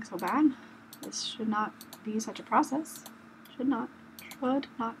struggling so bad. This should not be such a process. Should not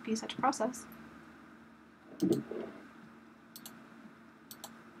be such a process.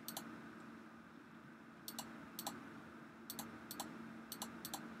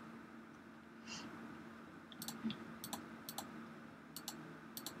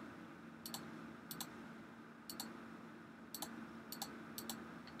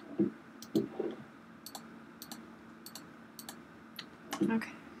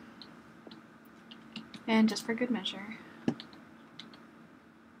 Okay. And just for good measure.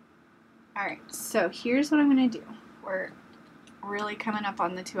 Alright, so here's what I'm going to do. We're really coming up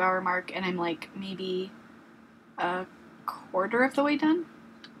on the 2-hour mark, and I'm like maybe a quarter of the way done.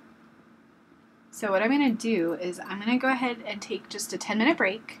 So what I'm going to do is I'm going to go ahead and take just a 10-minute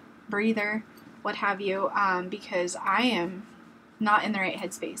break, breather, what have you, because I am not in the right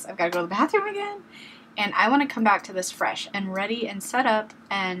headspace. I've got to go to the bathroom again, and I want to come back to this fresh and ready and set up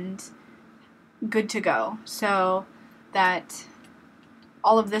and good to go, so that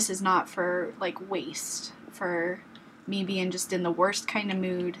all of this is not for like waste, for me being just in the worst kind of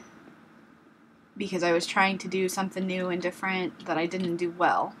mood because I was trying to do something new and different that I didn't do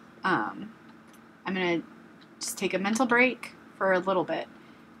well. I'm going to just take a mental break for a little bit.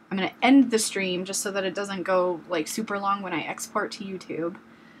 I'm going to end the stream just so that it doesn't go like super long when I export to YouTube.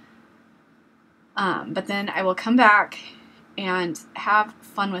 But then I will come back and have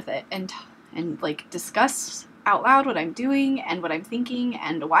fun with it and like discuss out loud what I'm doing and what I'm thinking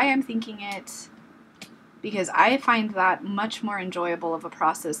and why I'm thinking it, because I find that much more enjoyable of a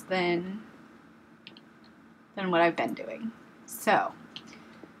process than what I've been doing. So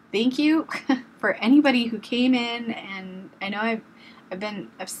thank you for anybody who came in, and I know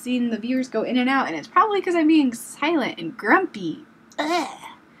I've seen the viewers go in and out, and it's probably because I'm being silent and grumpy. Ugh.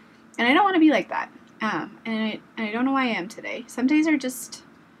 And I don't want to be like that. And I don't know why I am today. Some days are just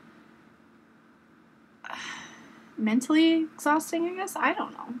mentally exhausting, I guess. I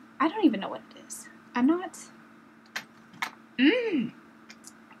don't know. I don't even know what it is. I'm not. I'm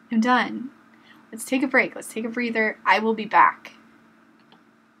done. Let's take a break. Let's take a breather. I will be back.